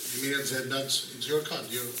Thomas immediately said it's your cut,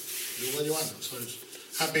 you do what you want. So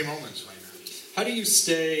it's happy moments right now. How do you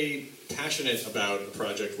stay passionate about a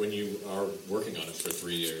project when you are working on it for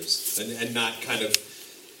 3 years and not kind of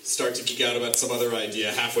start to geek out about some other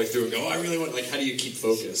idea halfway through and go, oh, I really want, how do you keep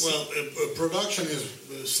focus? Well, production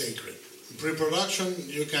is sacred. Pre-production,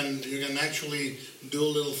 you can actually do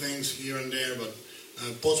little things here and there, but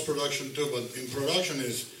post-production too, but in production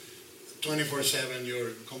is 24/7,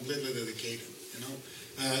 you're completely dedicated,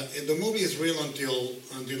 the movie is real until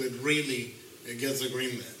it really gets the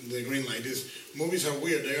green light. Movies are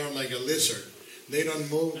weird. They are like a lizard. They don't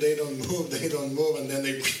move, and then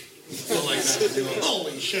they go like that. And you go,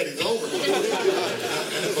 holy shit, it's over.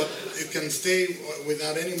 But it can stay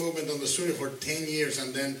without any movement on the studio for 10 years,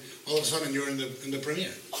 and then all of a sudden you're in the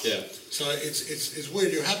premiere. Yeah. So it's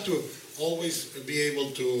weird. You have to always be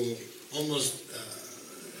able to almost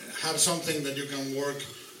have something that you can work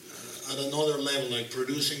at another level, like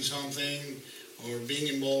producing something or being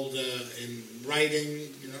involved in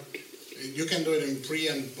writing. You can do it in pre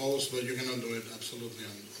and post, but you cannot do it absolutely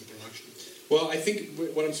on production. Well, I think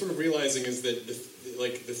what I'm sort of realizing is that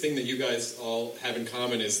the thing that you guys all have in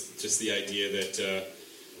common is just the idea that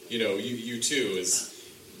you too is.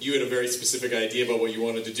 You had a very specific idea about what you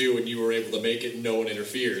wanted to do, and you were able to make it, and no one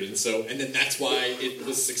interfered, and then that's why it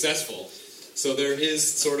was successful. So there is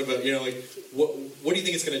sort of a, what do you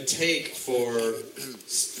think it's going to take for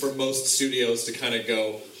most studios to kind of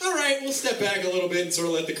go, all right, we'll step back a little bit and sort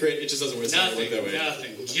of let the create. It just doesn't work that way.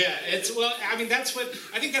 Nothing. Yeah, I think that's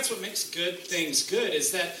what makes good things good. Is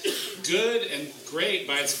that good and great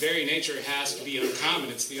by its very nature has to be uncommon.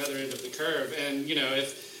 It's the other end of the curve, and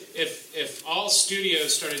if all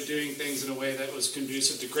studios started doing things in a way that was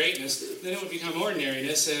conducive to greatness, then it would become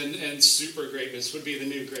ordinariness, and super greatness would be the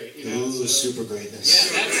new great. Ooh, super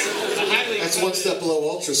greatness. Yeah, that's one step below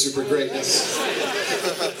ultra super greatness.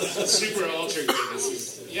 Super ultra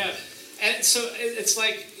greatness. Yeah. And so it's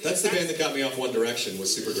like... That's the band that got me off One Direction,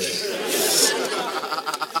 was Super Great.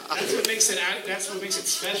 That's what makes it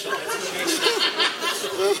special. That's what makes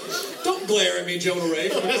it... Don't glare at me, Jonah Ray,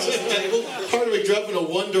 from across the table. How do we drop in a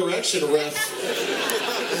One Direction ref?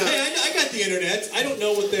 Hey, I got the internet. I don't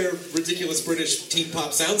know what their ridiculous British teen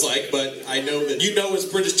pop sounds like, but I know that... You know it's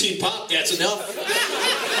British teen pop, that's enough.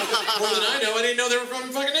 More than I know, I didn't know they were from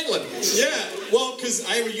fucking England. Yeah, well, because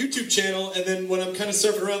I have a YouTube channel, and then when I'm kind of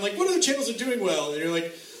surfing around, like, what other channels are doing well? And you're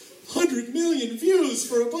like, 100 million views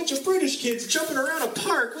for a bunch of British kids jumping around a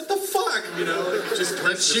park. What the fuck? You know, just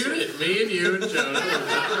let's shoot it. Me and you and Jonah.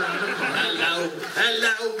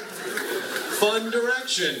 Hello. Fun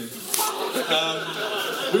direction.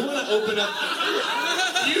 We want to open up.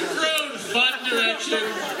 You've grown Fun Direction,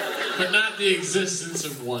 but not the existence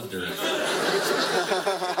of One Direction.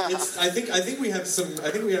 I think we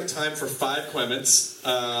have time for 5 Clements.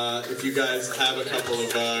 If you guys have a couple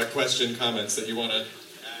of question comments that you want to.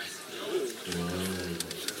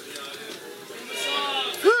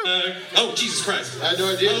 Oh, Jesus Christ. I had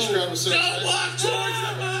no idea this crowd was so Don't walk towards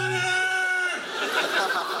the monitor!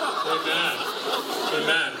 Hey,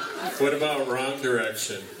 Matt, what about Wrong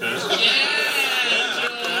Direction? Huh?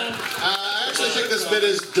 I actually think this bit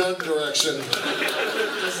is done direction.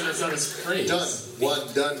 That's not his phrase. Done.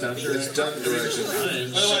 It's done direction.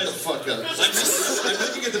 Shut the fuck up. I'm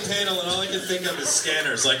looking at the panel and all I can think of is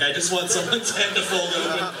scanners. Like, I just want someone's hand to fold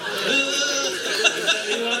open.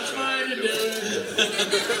 He wants mine to do it.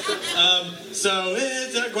 So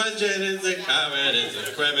it's a question, it's a comment, it's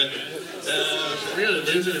a equipment. Really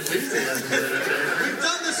losing enthusiasm. We've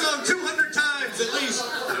done this song 200 times at least.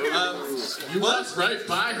 You walked right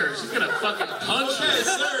by her. She's gonna fucking punch you. Okay,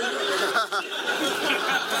 sir.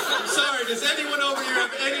 I'm sorry. Does anyone over here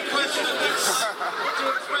have any question to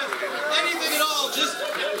express? Anything at all? Just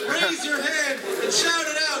raise your hand and shout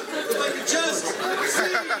it out. If I could just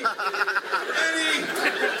see any.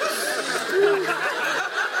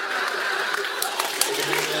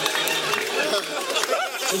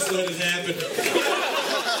 Just let it happen.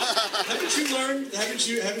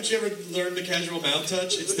 Haven't you ever learned the casual mouth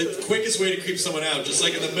touch? It's the quickest way to creep someone out. Just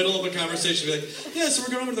like in the middle of a conversation, be like, yeah, so we're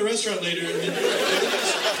going over to the restaurant later. And then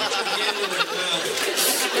just put your hand in their mouth.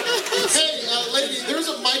 Hey, lady, there's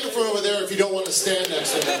a microphone over there if you don't want to stand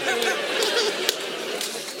next to me.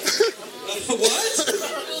 What?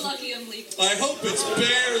 Feel lucky I'm legal. I hope it's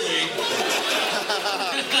barely.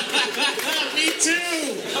 Me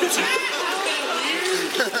too.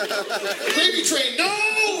 Baby train, no!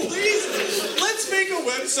 Please, let's make a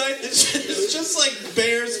website that's just like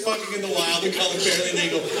bears fucking in the wild and call it Barely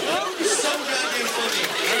Legal. That would be so goddamn funny.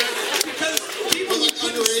 Because people like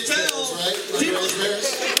underage bears, right? Underage bears?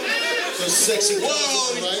 So sexy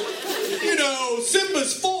girls, right? You know,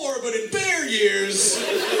 Simba's 4, but in bear years,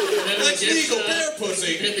 that's legal bear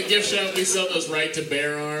pussy. In the gift shop, we sell those right to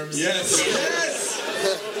bear arms. Yes. Yes.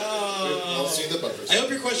 I'll see the buffers. I hope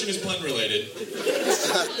your question is pun related. No,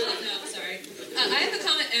 sorry. I have a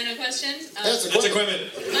comment and a question. That's a comment.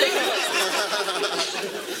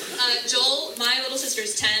 Joel, my little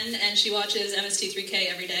sister's 10, and she watches MST3K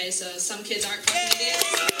every day, so some kids aren't fucking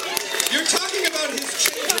idiots. You're talking about his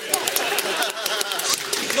children.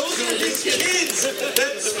 Those are his kids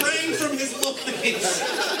that sprang from his loins.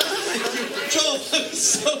 Joel, I'm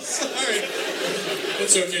so sorry.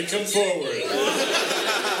 It's okay, come forward.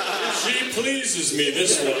 She pleases me,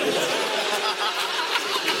 this one.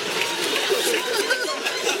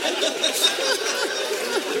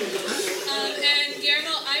 And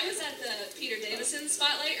Guillermo, I was at the Peter Davison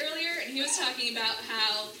spotlight earlier, and he was talking about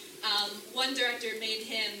how one director made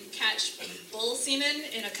him catch bull semen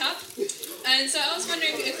in a cup. And so I was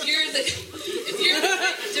wondering if you're the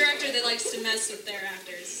director that likes to mess with their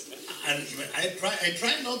actors. I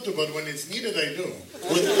try not to, but when it's needed, I do.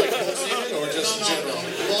 With like bull semen or just in general?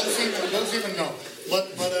 Bull semen, no.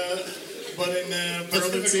 But in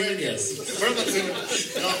Pacific Rim, yes. Permanent semen,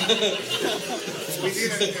 no. We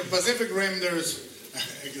did in Pacific Rim. There's.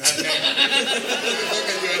 Look at you!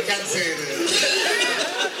 I can't say it.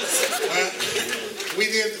 We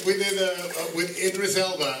did with Idris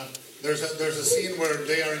Elba. There's a scene where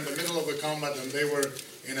they are in the middle of the combat and they were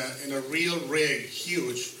in a real rig,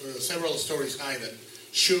 huge, several stories high, that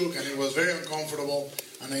shook, and it was very uncomfortable.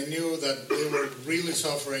 And I knew that they were really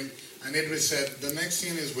suffering. And Idris said the next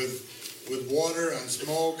scene is with water and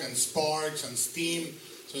smoke and sparks and steam,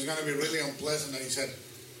 so it's going to be really unpleasant. And he said,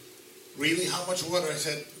 "Really? How much water?" I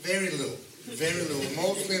said, very little,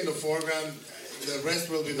 mostly in the foreground. The rest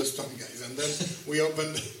will be the stunt guys. And then we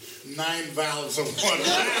opened 9 valves of water.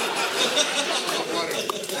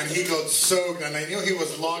 And he got soaked, and I knew he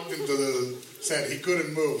was locked into the set. He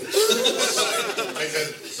couldn't move. I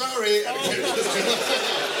said, sorry.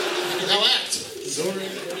 Now act. Sorry.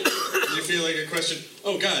 Do you feel like a question?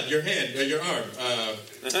 Oh God, your hand, your arm.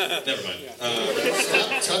 Never mind. Stop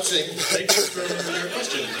touching. Thank you for your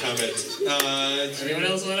question, comment. Anyone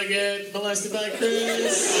else want to get molested by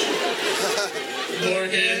Chris? More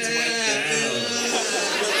hands went down.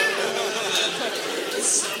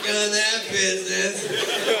 Suck on that business.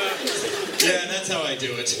 Yeah, that's how I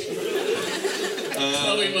do it.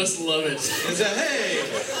 Oh, we must love it. It's a hey.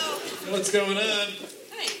 What's going on?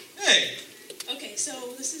 Hi. Hey. Okay, so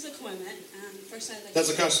this is a comment. First, I'd like That's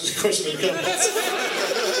a question of comments.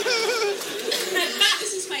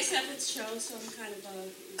 This is my 7th show, so I'm kind of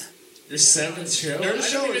Your 7th show? Nerdist I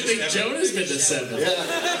show don't or even just think ever? Jonah's been to 7. Yeah.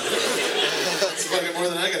 That's fucking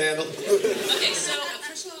more than I can handle. Okay, so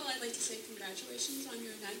first of all, I'd like to say congratulations on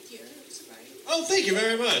your 9th year of sobriety. Oh, thank you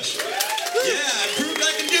very much. Yeah, I proved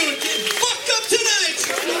I can do it. Getting fucked up tonight.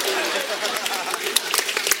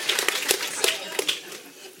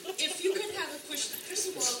 If you could have a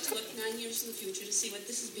crystal ball to look 9 years in the future to see what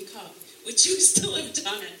this has become, would you still have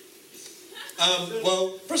done it?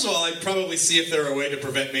 Well, first of all, I'd probably see if there were a way to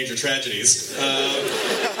prevent major tragedies.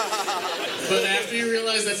 But after you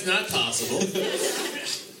realize that's not possible.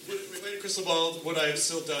 With a crystal ball, would I have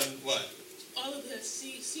still done what? All of this.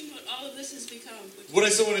 See what all of this has become. Would I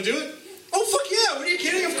still want to do it? Oh, fuck yeah! What are you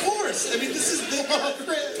kidding? Of course! I mean, this is the...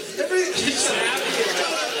 Everything...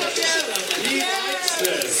 He likes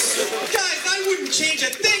this. Guys, I wouldn't change a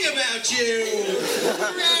thing about you!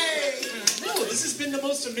 Hooray! No, this has been the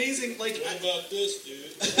most amazing, like... How about this,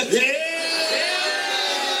 dude? Yeah!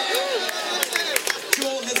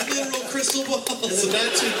 Joel has literal crystal balls. It's a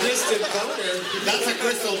not too distant boner. That's a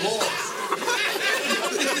crystal ball.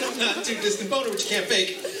 Not too distant boner, which you can't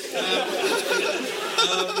fake.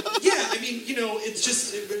 Yeah, I mean, you know, it's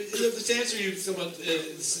just to answer you somewhat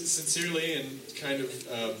sincerely and kind of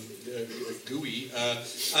gooey.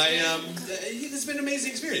 It's been an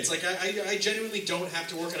amazing experience. Like, I genuinely don't have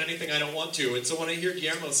to work on anything I don't want to, and so when I hear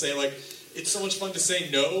Guillermo say like, it's so much fun to say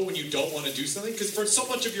no when you don't want to do something, because for so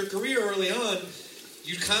much of your career early on,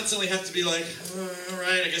 you constantly have to be like, all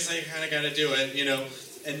right, I guess I kind of got to do it, you know.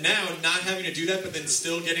 And now, not having to do that, but then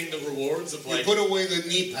still getting the rewards of like... You put away the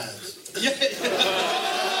knee pads. Yeah.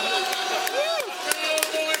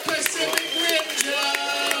 More Pacific Rim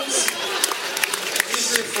jobs!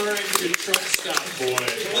 He's referring to Truck Stop Boy.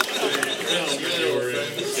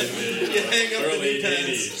 You hang up the early knee pads.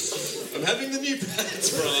 80s. I'm having the knee pads,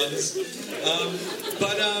 Franz.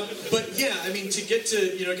 But yeah, I mean, to get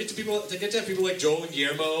to have people like Joel and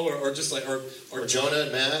Guillermo, or just like or Jonah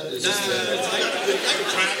and Matt. It's just, I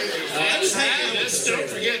was hanging. Travis, don't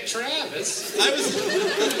forget Travis. I was.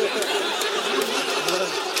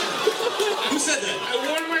 Who said that? I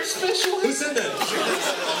wore my special. Who said that?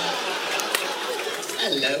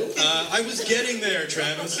 Hello. I was getting there,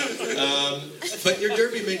 Travis. But your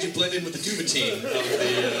derby made you blend in with the duvetine of the.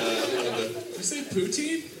 Did you say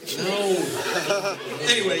poutine? No.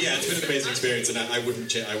 Anyway, yeah, it's been an amazing experience, and I wouldn't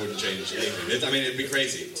change anything. I mean, it'd be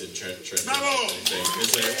crazy to try Bravo!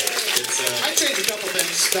 anything. I changed a couple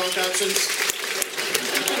things. Stock options.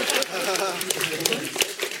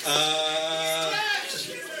 $1!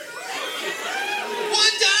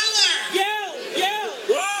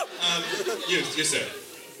 You sir.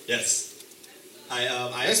 Yes. I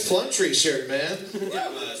nice Plumtree shirt, man. Yeah,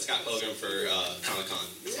 I'm Scott Pilgrim for Comic-Con.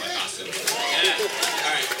 It's my costume. Yeah.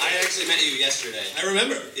 All right. I actually met you yesterday. I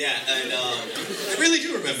remember. Yeah, and I really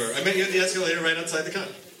do remember. I met you at the escalator right outside the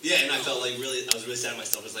con. Yeah, and I felt like I was really sad at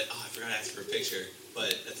myself. I was like, oh, I forgot to ask for a picture,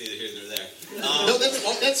 but that's neither here nor there. No,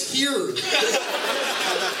 that's here. And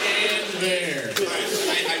there. All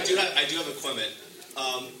right. I do have equipment.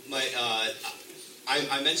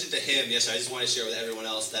 I mentioned to him yesterday, I just want to share with everyone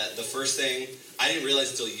else that the first thing, I didn't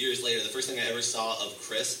realize until years later, the first thing I ever saw of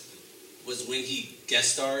Chris was when he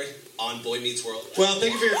guest starred on Boy Meets World. Well,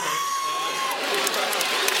 thank you for your time.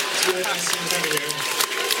 It's really nice to have you here.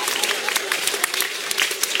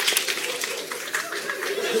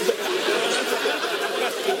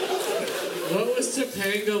 What was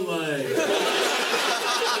Topanga like?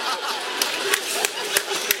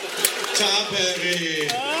 Top heavy.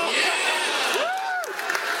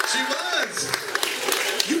 She was.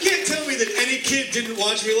 You can't tell me that any kid didn't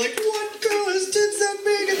watch me like, what girl has tits that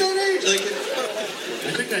big at that age? Like, I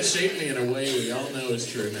think that shaped me in a way we all know is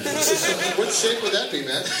true now. What shape would that be,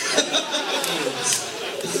 Matt?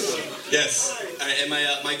 Yes. All right, and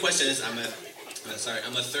my question is, I'm a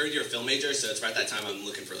third-year film major, so it's right at that time I'm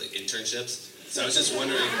looking for like internships. So I was just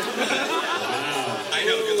wondering. Wow. I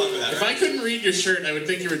know. Good luck with that. If I couldn't read your shirt, I would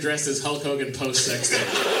think you were dressed as Hulk Hogan post-sex day.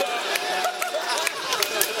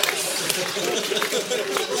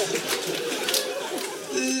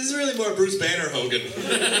 This is really more Bruce Banner Hogan.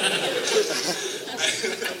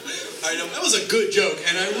 I know, that was a good joke,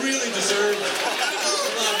 and I really deserve a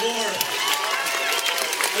lot more.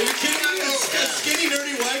 Are you kidding me? A skinny,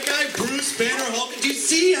 nerdy white guy, Bruce Banner Hogan. Do you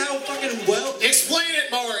see how fucking well... Explain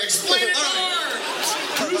it more! Explain it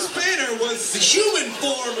more! Bruce Banner was the human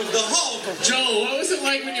form of the Hulk. Joel, what was it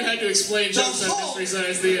like when you had to explain jokes at Mystery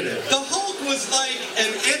Science Theater? The Hulk was like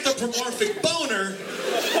an anthropomorphic boner.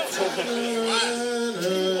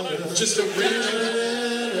 Just a real.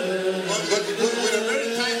 But with a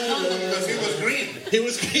very tight condom because he was green. He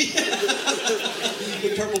was green.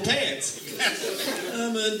 With purple pants.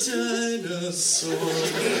 I'm a dinosaur. I'm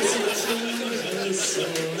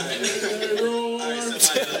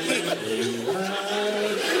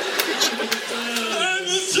a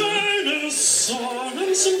dinosaur,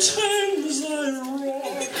 and sometimes I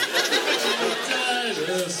roar.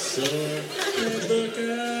 Dinosaur, look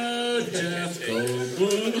out, Jeff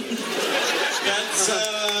Goldblum. That's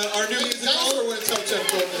our new musical.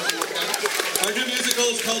 Our new musical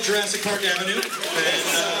is called Jurassic Park Avenue, and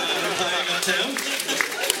we're playing uptown.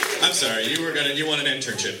 I'm sorry, you want an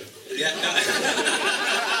internship? Yeah. No.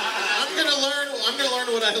 I'm gonna learn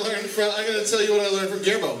what I learned from. I'm gonna tell you what I learned from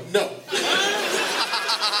Guillermo. No.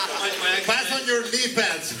 Pass on your knee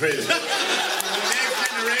pads, Chris. Next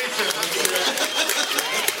generation.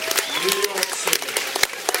 New York City.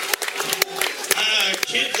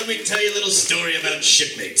 Kid, let me tell you a little story about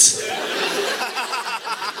shipmates.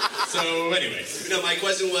 So anyway, no, my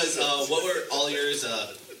question was, what were all yours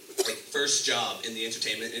like first job in the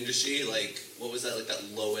entertainment industry? Like, what was that like that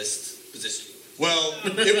lowest position? Well,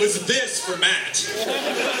 it was this for Matt.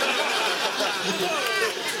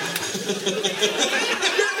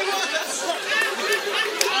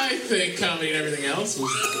 I think Comedy and Everything Else was...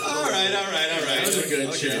 All right. That was a good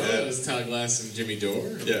I'll show. give you that. That was Todd Glass and Jimmy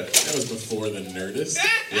Dore. Yeah. That was before The Nerdist.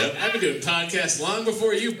 Yep. I've been doing podcasts long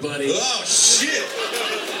before you, buddy. Oh, shit.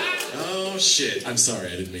 Oh, shit. I'm sorry,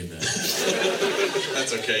 I didn't mean that.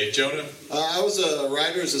 That's okay. Jonah? I was a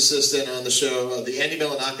writer's assistant on the show, the Andy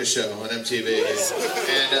Milanaka Show on MTV,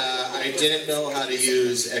 and I didn't know how to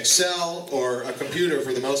use Excel or a computer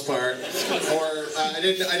for the most part, or I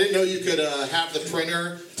didn't know you could have the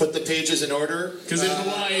printer put the pages in order. Because in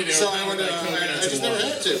Hawaii, they so were I would, I just never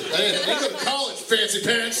had to. I didn't go to college, fancy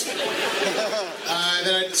pants.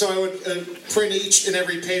 So I would print each and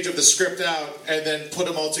every page of the script out, and then put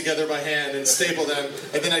them all together by hand and staple them,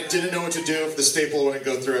 and then I didn't know what to do if the staple wouldn't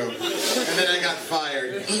go through. And then I got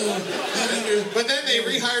fired. But then they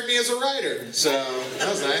rehired me as a writer, so that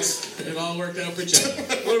was nice. It all worked out for Jeff.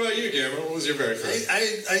 What about you, Guillermo? What was your very first?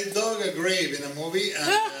 I dug a grave in a movie, and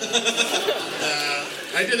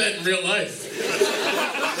I did that in real life.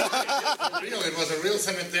 It was a real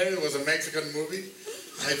cemetery. It was a Mexican movie.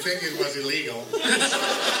 I think it was illegal.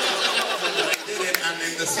 I did it, and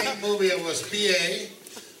in the same movie I was PA,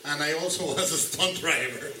 and I also was a stunt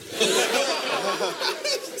driver.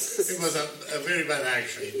 It was a very bad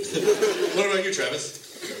action. What about you, Travis?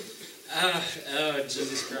 Oh,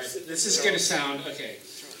 Jesus Christ. This is going to sound... Okay.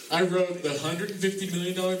 I wrote the $150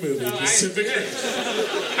 million movie, Pacific Rim.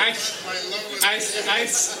 I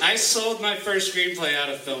sold my first screenplay out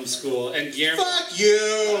of film school, and Guillermo... Fuck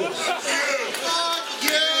you! Fuck you!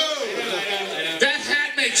 That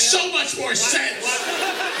hat makes so much more sense!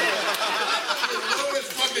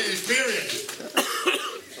 Lowest fucking experience.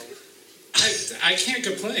 I can't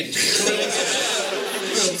complain.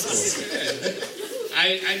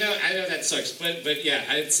 I know that sucks, but yeah,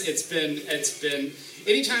 it's been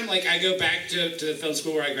anytime like I go back to the film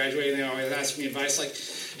school where I graduated, and they always ask me advice like,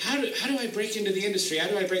 how do I break into the industry? How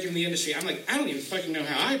do I break into the industry? I'm like, I don't even fucking know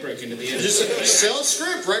how I broke into the industry. Just sell a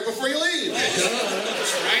script right before you leave.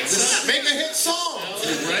 Right? Make a hit song.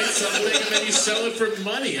 You write something and then you sell it for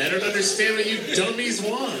money. I don't understand what you dummies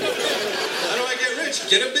want. How do I get rich?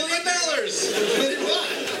 Get $1 billion.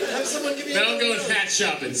 Have someone give me. Now I'm going hat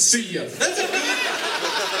shopping. See ya. That's a good.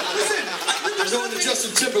 Listen, I'm going to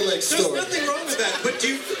Justin Timberlake's store. There's nothing wrong with that. But do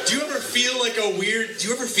you ever feel like a weird? Do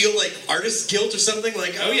you ever feel like artist guilt or something?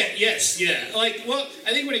 Like oh yeah, yes, yeah. Like well,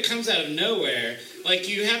 I think when it comes out of nowhere, like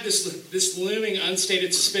you have this looming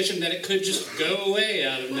unstated suspicion that it could just go away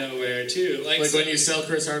out of nowhere too. Like when you sell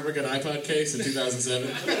Chris Hardwick an iPod case in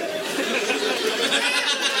 2007.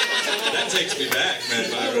 That takes me back,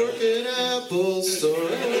 man. I work at Apple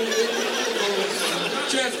Store.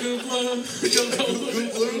 Jeff Goldblum.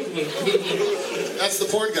 That's the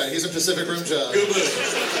porn guy. He's a Pacific Rim job.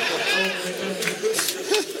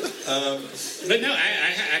 But no,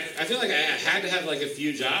 I feel like I had to have like a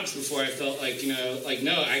few jobs before I felt like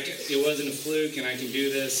it wasn't a fluke and I can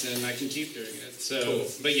do this and I can keep doing it. So, cool.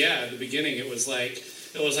 But yeah, at the beginning it was like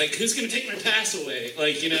who's gonna take my pass away?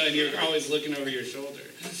 Like and you're always looking over your shoulder.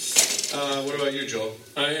 What about you, Joel?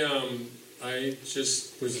 I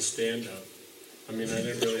just was a stand-up. I mean, I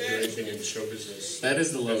didn't really do anything in show business. That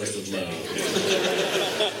is the lowest of low.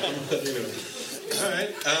 All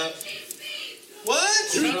right.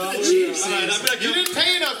 What? You didn't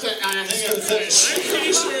pay enough to ask. I'm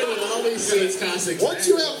pretty sure that all these things cost exactly. Once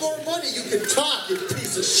you have more money, you can talk, you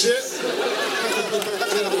piece of shit.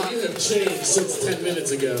 You have changed since 10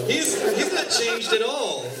 minutes ago. He's not changed at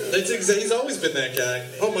all. He's always been that guy.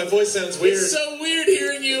 Oh, my voice sounds weird. It's so weird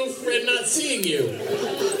hearing you and not seeing you.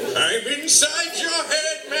 I'm inside your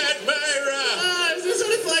head, Mad Myra. Is this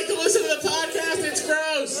what it's like to listen to the podcast? It's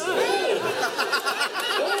gross.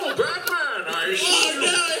 Oh, Batman, I see. Oh,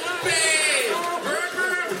 no, it's Bane.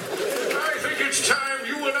 Batman, I think it's time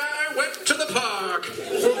you and I went to the park.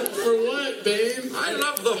 For what, Bane? I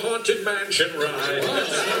love the Haunted Mansion ride.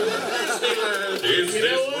 Disneyland. Is You know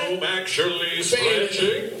this what? room actually Bane,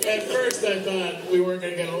 stretching? at first I thought we weren't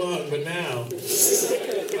going to get along, but now... I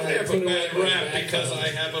have a bad rap because I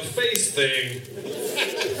have a face thing.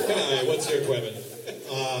 Hi, what's your equipment?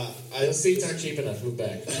 The seats aren't cheap enough. Move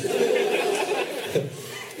back.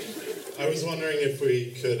 I was wondering if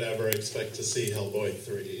we could ever expect to see Hellboy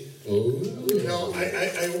 3. You know,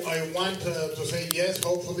 I want to say yes.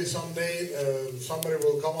 Hopefully someday somebody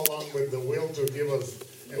will come along with the will to give us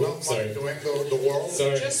enough money to end the world.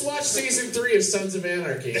 Just watch season 3 of Sons of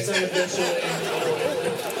Anarchy. It's unofficially...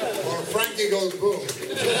 Or Frankie Goes Boom.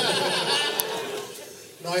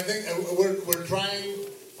 No, I think we're trying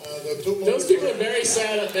the two movies. Those people are very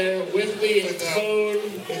sad up there with the phone.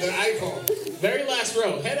 With the iPhone. Very last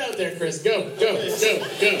row. Head out there, Chris. Go. So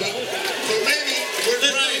maybe we're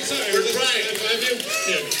trying. We're trying.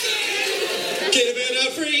 Giving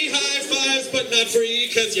out free high fives, but not free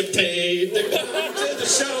because you paid to come to the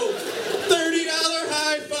show. $30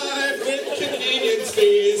 high five with convenience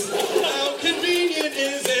fees. How convenient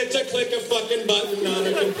is it to click a fucking button on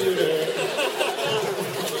a computer?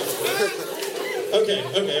 Okay.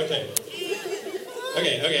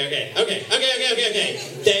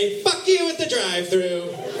 They fuck you at the drive-thru.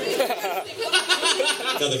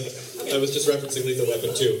 Nothing. I was just referencing Lethal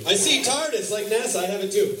Weapon 2. I see TARDIS like NASA. I have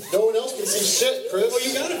it too. No one else can see shit, Chris. Oh,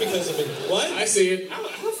 you got it because of me. What? I see it. How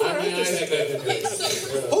far out does that go?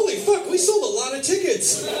 Holy fuck, we sold a lot of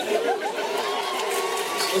tickets.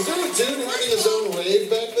 Was there a dude having his own wave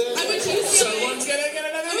back there? I went to UCLA. Someone's gonna get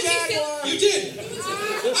another Jaguar. You did.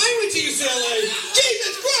 I went to UCLA.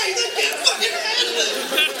 Jesus Christ, I can't fucking handle it.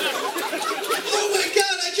 Oh my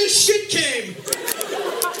god, I just shit came.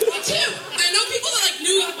 Me too. I know people that like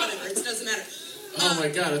knew whatever. It doesn't matter. Oh my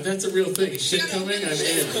god, if that's a real thing, shit coming, I'm in.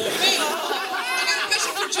 Hey, I got a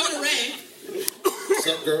question for Jonah Ray. What's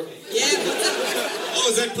up, girl? Yeah, what's up? Oh,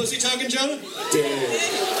 is that pussy talking, Jonah?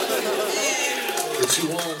 What you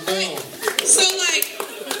want now? So, like,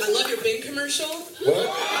 I love your Bing commercial. What?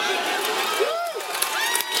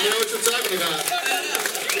 You know what you're talking about. I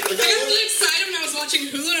got really excited when I was watching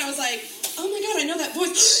Hulu, and I was like, oh my god, I know that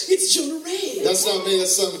voice. It's Jonah Ray. That's not me.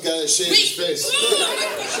 That's some guy shaving his face.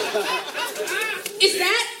 Is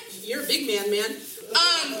that... You're a big man. Is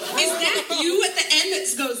that you at the end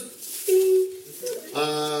that goes...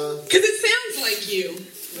 Because it sounds like you.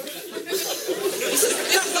 This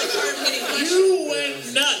is like part of getting questions. You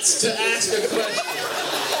went nuts to ask a question.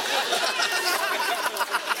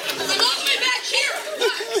 I'm all the way back here.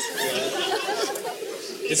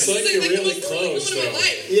 It's like you're really close, though.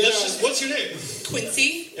 Yeah. What's your name?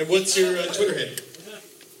 Quincy. And what's your Twitter handle?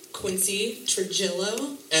 Quincy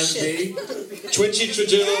Trujillo. MD. Twitchy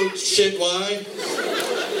Trujillo shit why?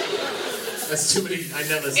 That's too many. I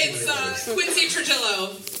never seen It's Quincy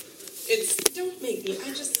Trujillo. Don't make me.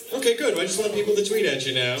 I just. Okay, good. I just want people to tweet at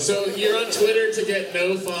you now. So you're on Twitter to get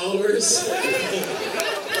no followers?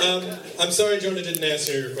 I'm sorry Jonah didn't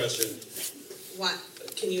answer your question. What?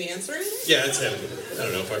 Can you answer it? Yeah, it's him. I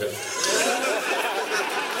don't know, fuck it.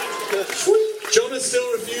 Jonah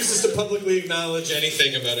still refuses to publicly acknowledge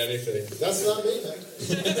anything about anything. That's not me, man.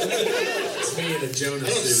 It's me in a Jonah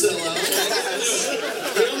suit. Sell out.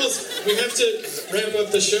 We have to wrap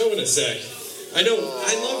up the show in a sec. I know.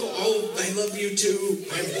 I love you too.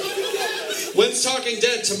 When's Talking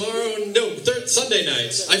Dead? Tomorrow? No, Sunday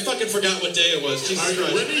nights. I fucking forgot what day it was. Jesus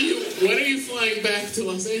Christ. When are you flying back to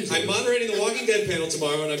Los Angeles? I'm moderating the Walking Dead panel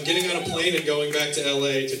tomorrow, and I'm getting on a plane and going back to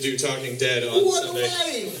LA to do Talking Dead on Sunday.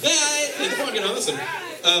 Yeah, it's fucking awesome.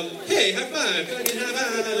 Hey, high five. Fucking high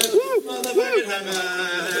five. Motherfucking high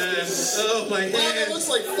five. Oh, my hand. It looks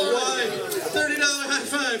like Why? $30 high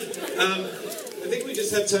five. I think we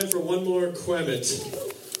just have time for one more quemit.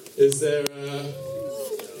 Is there, do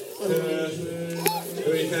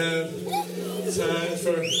we have time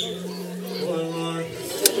for one more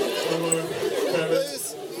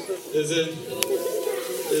quemit? Is it,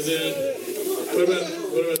 what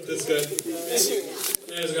about this guy? Hey,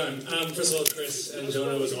 how's it going? First of all, Chris and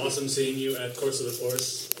Jonah, it was awesome seeing you at Course of the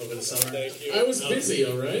Force over the summer. Thank you. I was busy,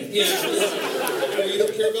 all right? Yeah. You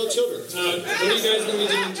don't care about children. What are you guys going to be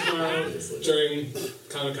doing tomorrow during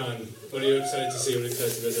Comic-Con. What are you excited to see? What are you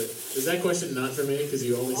excited to visit? Is that question not for me? Because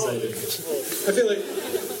you only cited me. I feel like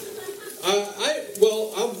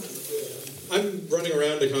I'm running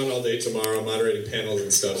around the con all day tomorrow, moderating panels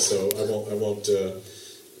and stuff. So I won't.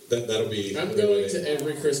 That'll be. I'm going to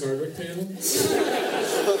every Chris Hardwick panel. I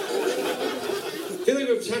feel like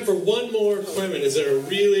we have time for one more. Clement, is there a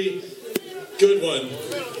really good one?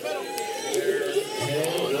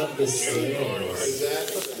 Head of the stairs.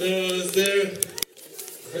 Is there?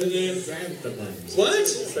 What?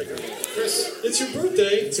 Chris, it's your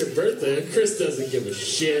birthday. It's your birthday. Chris doesn't give a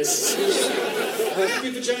shit.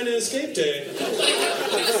 Happy Vagina Escape Day.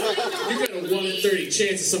 You got a 1 in 30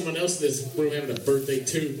 chance of someone else in this room having a birthday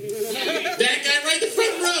too. That guy right in the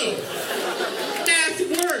front row. Math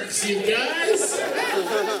works, you guys.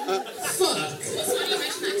 Fuck. It's funny you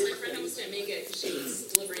mention that because my friend almost didn't make it because she was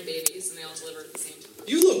delivering babies and they all delivered at the same time.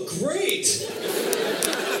 You look great.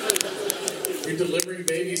 You're delivering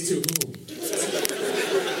babies to whom?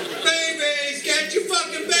 Babies! Get your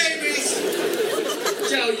fucking babies!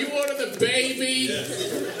 Joe, you order the baby?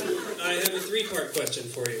 I have a 3-part question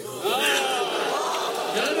for you.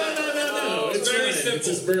 No. It's very fine. simple. It's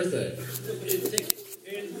his birthday.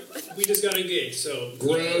 And we just got engaged, so...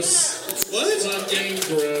 Gross. What? Fucking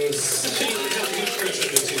gross. She has a good crush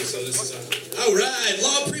on me too, so this is All right,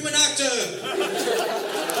 law prima nocta.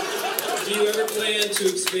 Do you ever plan to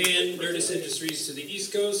expand Nerdist Industries to the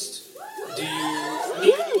East Coast? Do you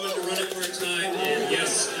need anyone to run it part-time? And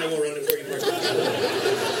yes, I will run it for you part-time.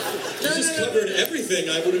 You just covered everything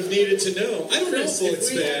I would have needed to know. I don't know if we'll If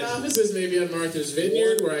we had expand. offices maybe on Martha's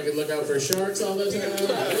Vineyard where I could look out for sharks all the time.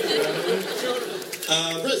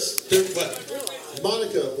 Chris, What?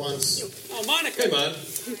 Monica wants. Oh, Monica! Hey, Mon.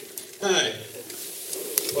 Hi.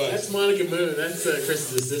 What? That's Monica Moon. That's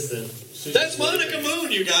Chris's assistant. That's Monica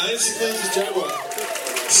Moon, you guys. She cleans his Jaguar.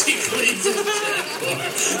 She cleans his Jaguar.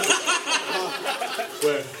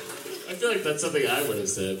 Where? I feel like that's something I would have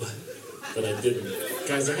said, but I didn't.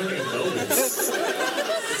 Guys, I'm having a moment.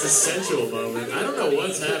 It's a sensual moment. I don't know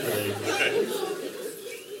what's happening.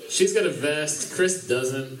 She's got a vest. Chris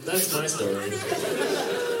doesn't. That's my story.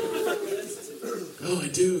 Oh, I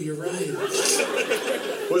do. You're right.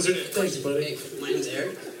 What's her name? Thanks, buddy. Hey, my name's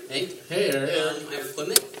Eric. Hey. Hey, Eric. I have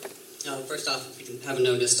equipment. First off, if you haven't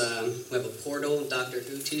noticed, we have a Portal Doctor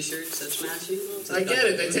Who t-shirts that smash you. I get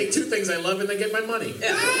it. They take 2 things I love and they get my money.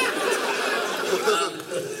 Yeah.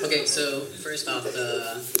 Okay, so first off,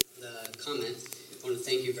 the comment. I want to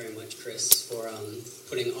thank you very much, Chris, for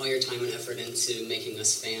putting all your time and effort into making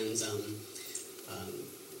us fans.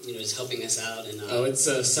 Just helping us out and. It's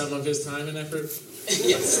some of his time and effort.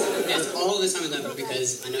 Yes, all of the time and effort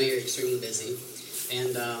because I know you're extremely busy,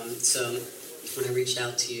 and so. When I reached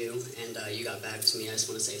out to you and you got back to me, I just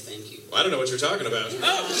want to say thank you. Well, I don't know what you're talking about.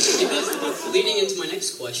 Because leading into my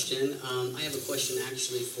next question, I have a question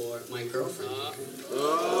actually for my girlfriend.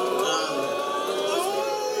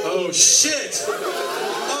 Oh, shit!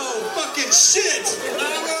 Oh, fucking shit!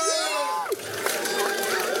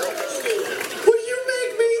 Will you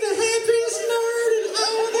make me the happiest nerd in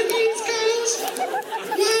all the East Coast?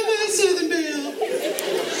 Why am I Southern Belle?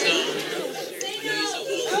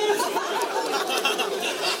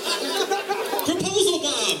 Proposal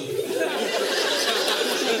bomb!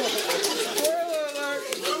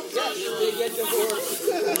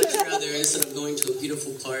 Much rather, instead of going to a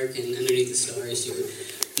beautiful park and underneath the stars, you would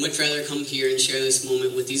much rather come here and share this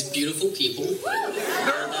moment with these beautiful people,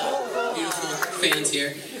 beautiful fans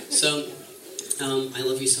here. So, I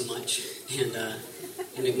love you so much, and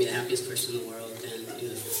you make me the happiest person in the world, and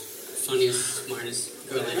you're the funniest, smartest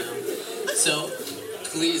girl I know. So,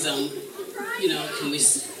 please, can we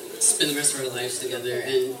spend the rest of our lives together?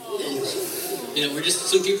 And we're just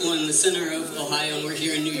some people in the center of Ohio, and we're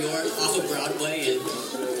here in New York, off of Broadway, and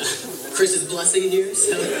Chris is blessing here,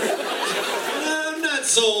 so... I'm not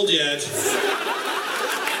sold yet.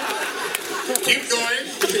 Keep going.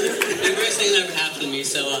 The greatest thing that ever happened to me,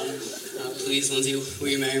 so, please, Lindsay, will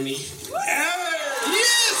you marry me?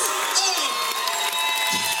 Yes! Oh!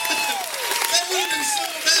 That would have been so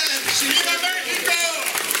bad. She's my Mexico!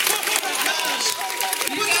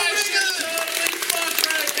 You guys should totally fuck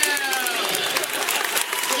right now!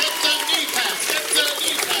 Get the knee pass. Get the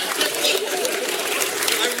knee pass.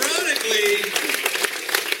 Ironically,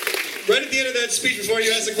 right at the end of that speech before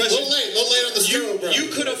you asked the question, A little late on the strobe, bro. you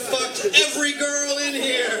could have fucked every girl in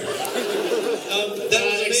here. That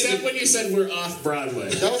was except when you said we're off Broadway.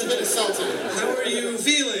 That was a bit insulting. How are you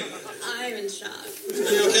feeling? I'm in shock. Are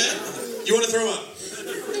you okay? You want to throw up? A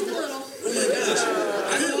little. Oh my gosh.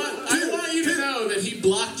 I want you to know that he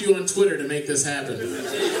blocked you on Twitter to make this happen.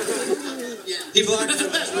 Yeah, He blocked me.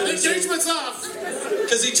 Engagement's off.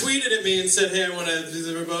 Because he tweeted at me and said, hey, I want to do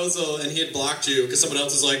the proposal, and he had blocked you because someone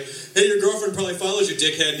else was like, hey, your girlfriend probably follows you,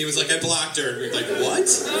 dickhead, and he was like, I blocked her. And we were like, what?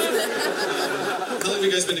 How long have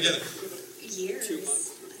you guys been together?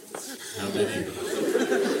 Years. How many?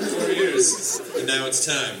 4 years. And now it's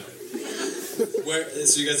time.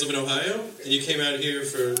 So you guys live in Ohio? And you came out here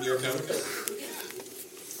for New York Comic Con?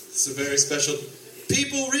 It's a very special...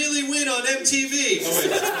 People really win on MTV! Oh,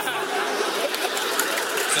 wait. That's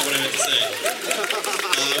not what I meant to say.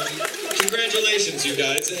 Congratulations, you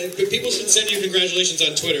guys. People should send you congratulations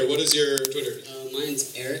on Twitter. What is your Twitter?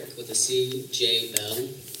 Mine's Eric with a C, J, Bell.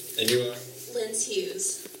 And you are? Linz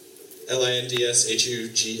Hughes.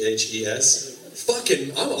 LINDSHUGHES.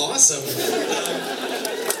 Fucking, I'm awesome.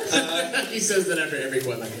 He says that after every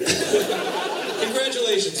one.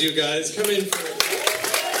 Congratulations, you guys. Come in for...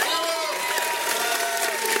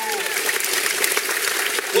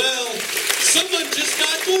 Well, someone just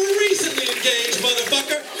got more recently engaged,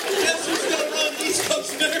 motherfucker. Guess who's gonna run East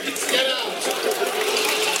Coast Nerds? Get out.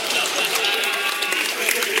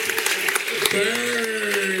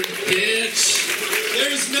 Burn, bitch.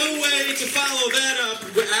 There's no way to follow that up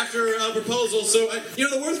after a proposal. So,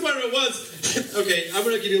 the worst part of it was, okay, I'm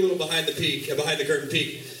going to give you a little behind the curtain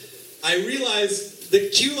peek. I realized the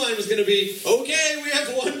cue line was going to be, okay, we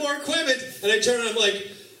have one more equipment. And I turn and I'm like,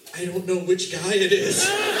 I don't know which guy it is.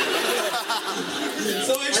 So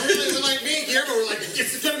I realized it like me and Guillermo were like,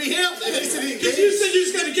 it's going to be him. And they said he engaged. You said you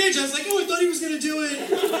just got engaged. I was like, oh, I thought he was going to do it in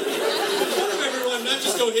front of everyone, not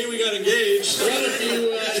just go, hey, we got engaged. Well, if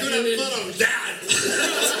you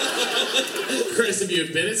Chris, if you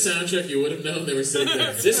had been at Soundcheck, you would have known they were sitting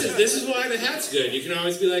there. This is why the hat's good. You can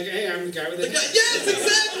always be like, hey, I'm the guy with the hat. Yes,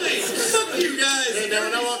 exactly. Fuck you guys. And now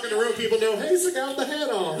when I walk in the room, people know, hey, he's the guy with the hat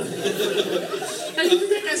on. Hey, you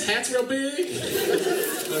think that guy's hat's real big? I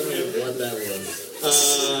don't know what that was.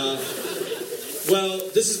 Well,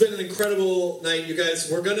 this has been an incredible night, you guys.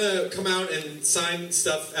 We're going to come out and sign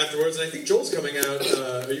stuff afterwards, and I think Joel's coming out.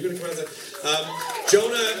 Are you going to come out and sign?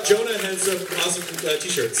 Jonah has some awesome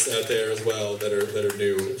t-shirts out there as well that are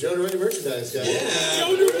new. Jonah Radio merchandise, guys. Yeah.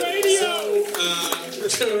 Jonah Radio!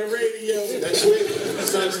 Jonah Radio. Next week.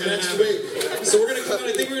 Next week. So we're going to come out.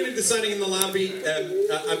 I think we're going to do the signing in the lobby.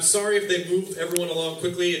 I'm sorry if they moved everyone along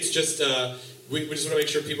quickly. It's just... We just want to make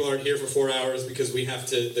sure people aren't here for 4 hours because we have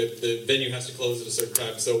to. The venue has to close at a certain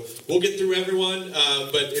time. So we'll get through everyone.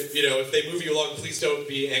 But if they move you along, please don't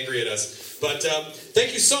be angry at us. But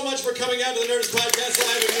thank you so much for coming out to the Nerdist Podcast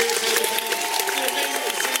Live in New York Comic Con. It's been amazing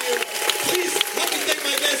to see you. Please help me thank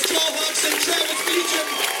my guests, Joel Hodgson, Travis Beecham,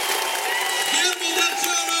 Guillermo del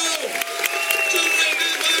Toro, John Ray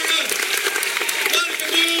Manvara, Monica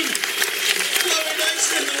Moon, Chloe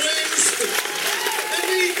Dykstra in the wings, and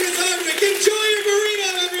me, Chris Hardwick. Enjoy your burrito,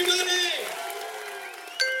 everybody!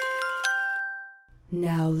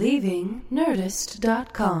 Now leaving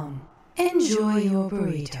Nerdist.com. Enjoy your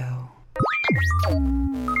burrito.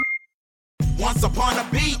 Once upon a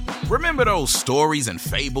beat. Remember those stories and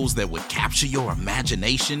fables that would capture your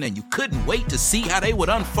imagination and you couldn't wait to see how they would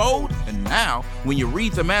unfold? And now, when you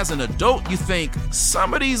read them as an adult, you think,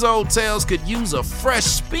 some of these old tales could use a fresh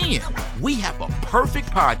spin. We have a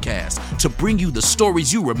perfect podcast to bring you the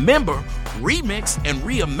stories you remember, remix, and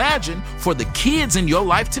reimagine for the kids in your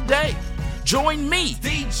life today. Join me,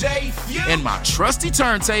 DJ Few, and my trusty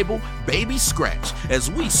turntable, Baby Scratch, as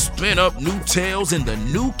we spin up new tales in the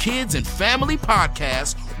New Kids and Family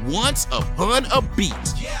podcast, Once Upon a Beat.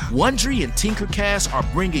 Wondery and Tinkercast are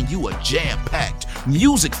bringing you a jam-packed,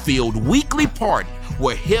 music-filled weekly party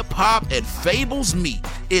where hip-hop and fables meet.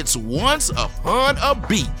 It's Once Upon a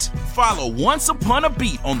Beat. Follow Once Upon a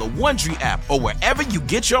Beat on the Wondery app or wherever you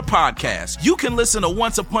get your podcasts. You can listen to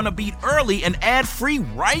Once Upon a Beat early and ad-free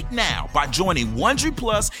right now by joining Wondery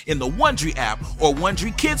Plus in the Wondery app or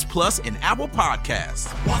Wondery Kids Plus in Apple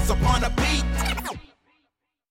Podcasts. Once Upon a Beat.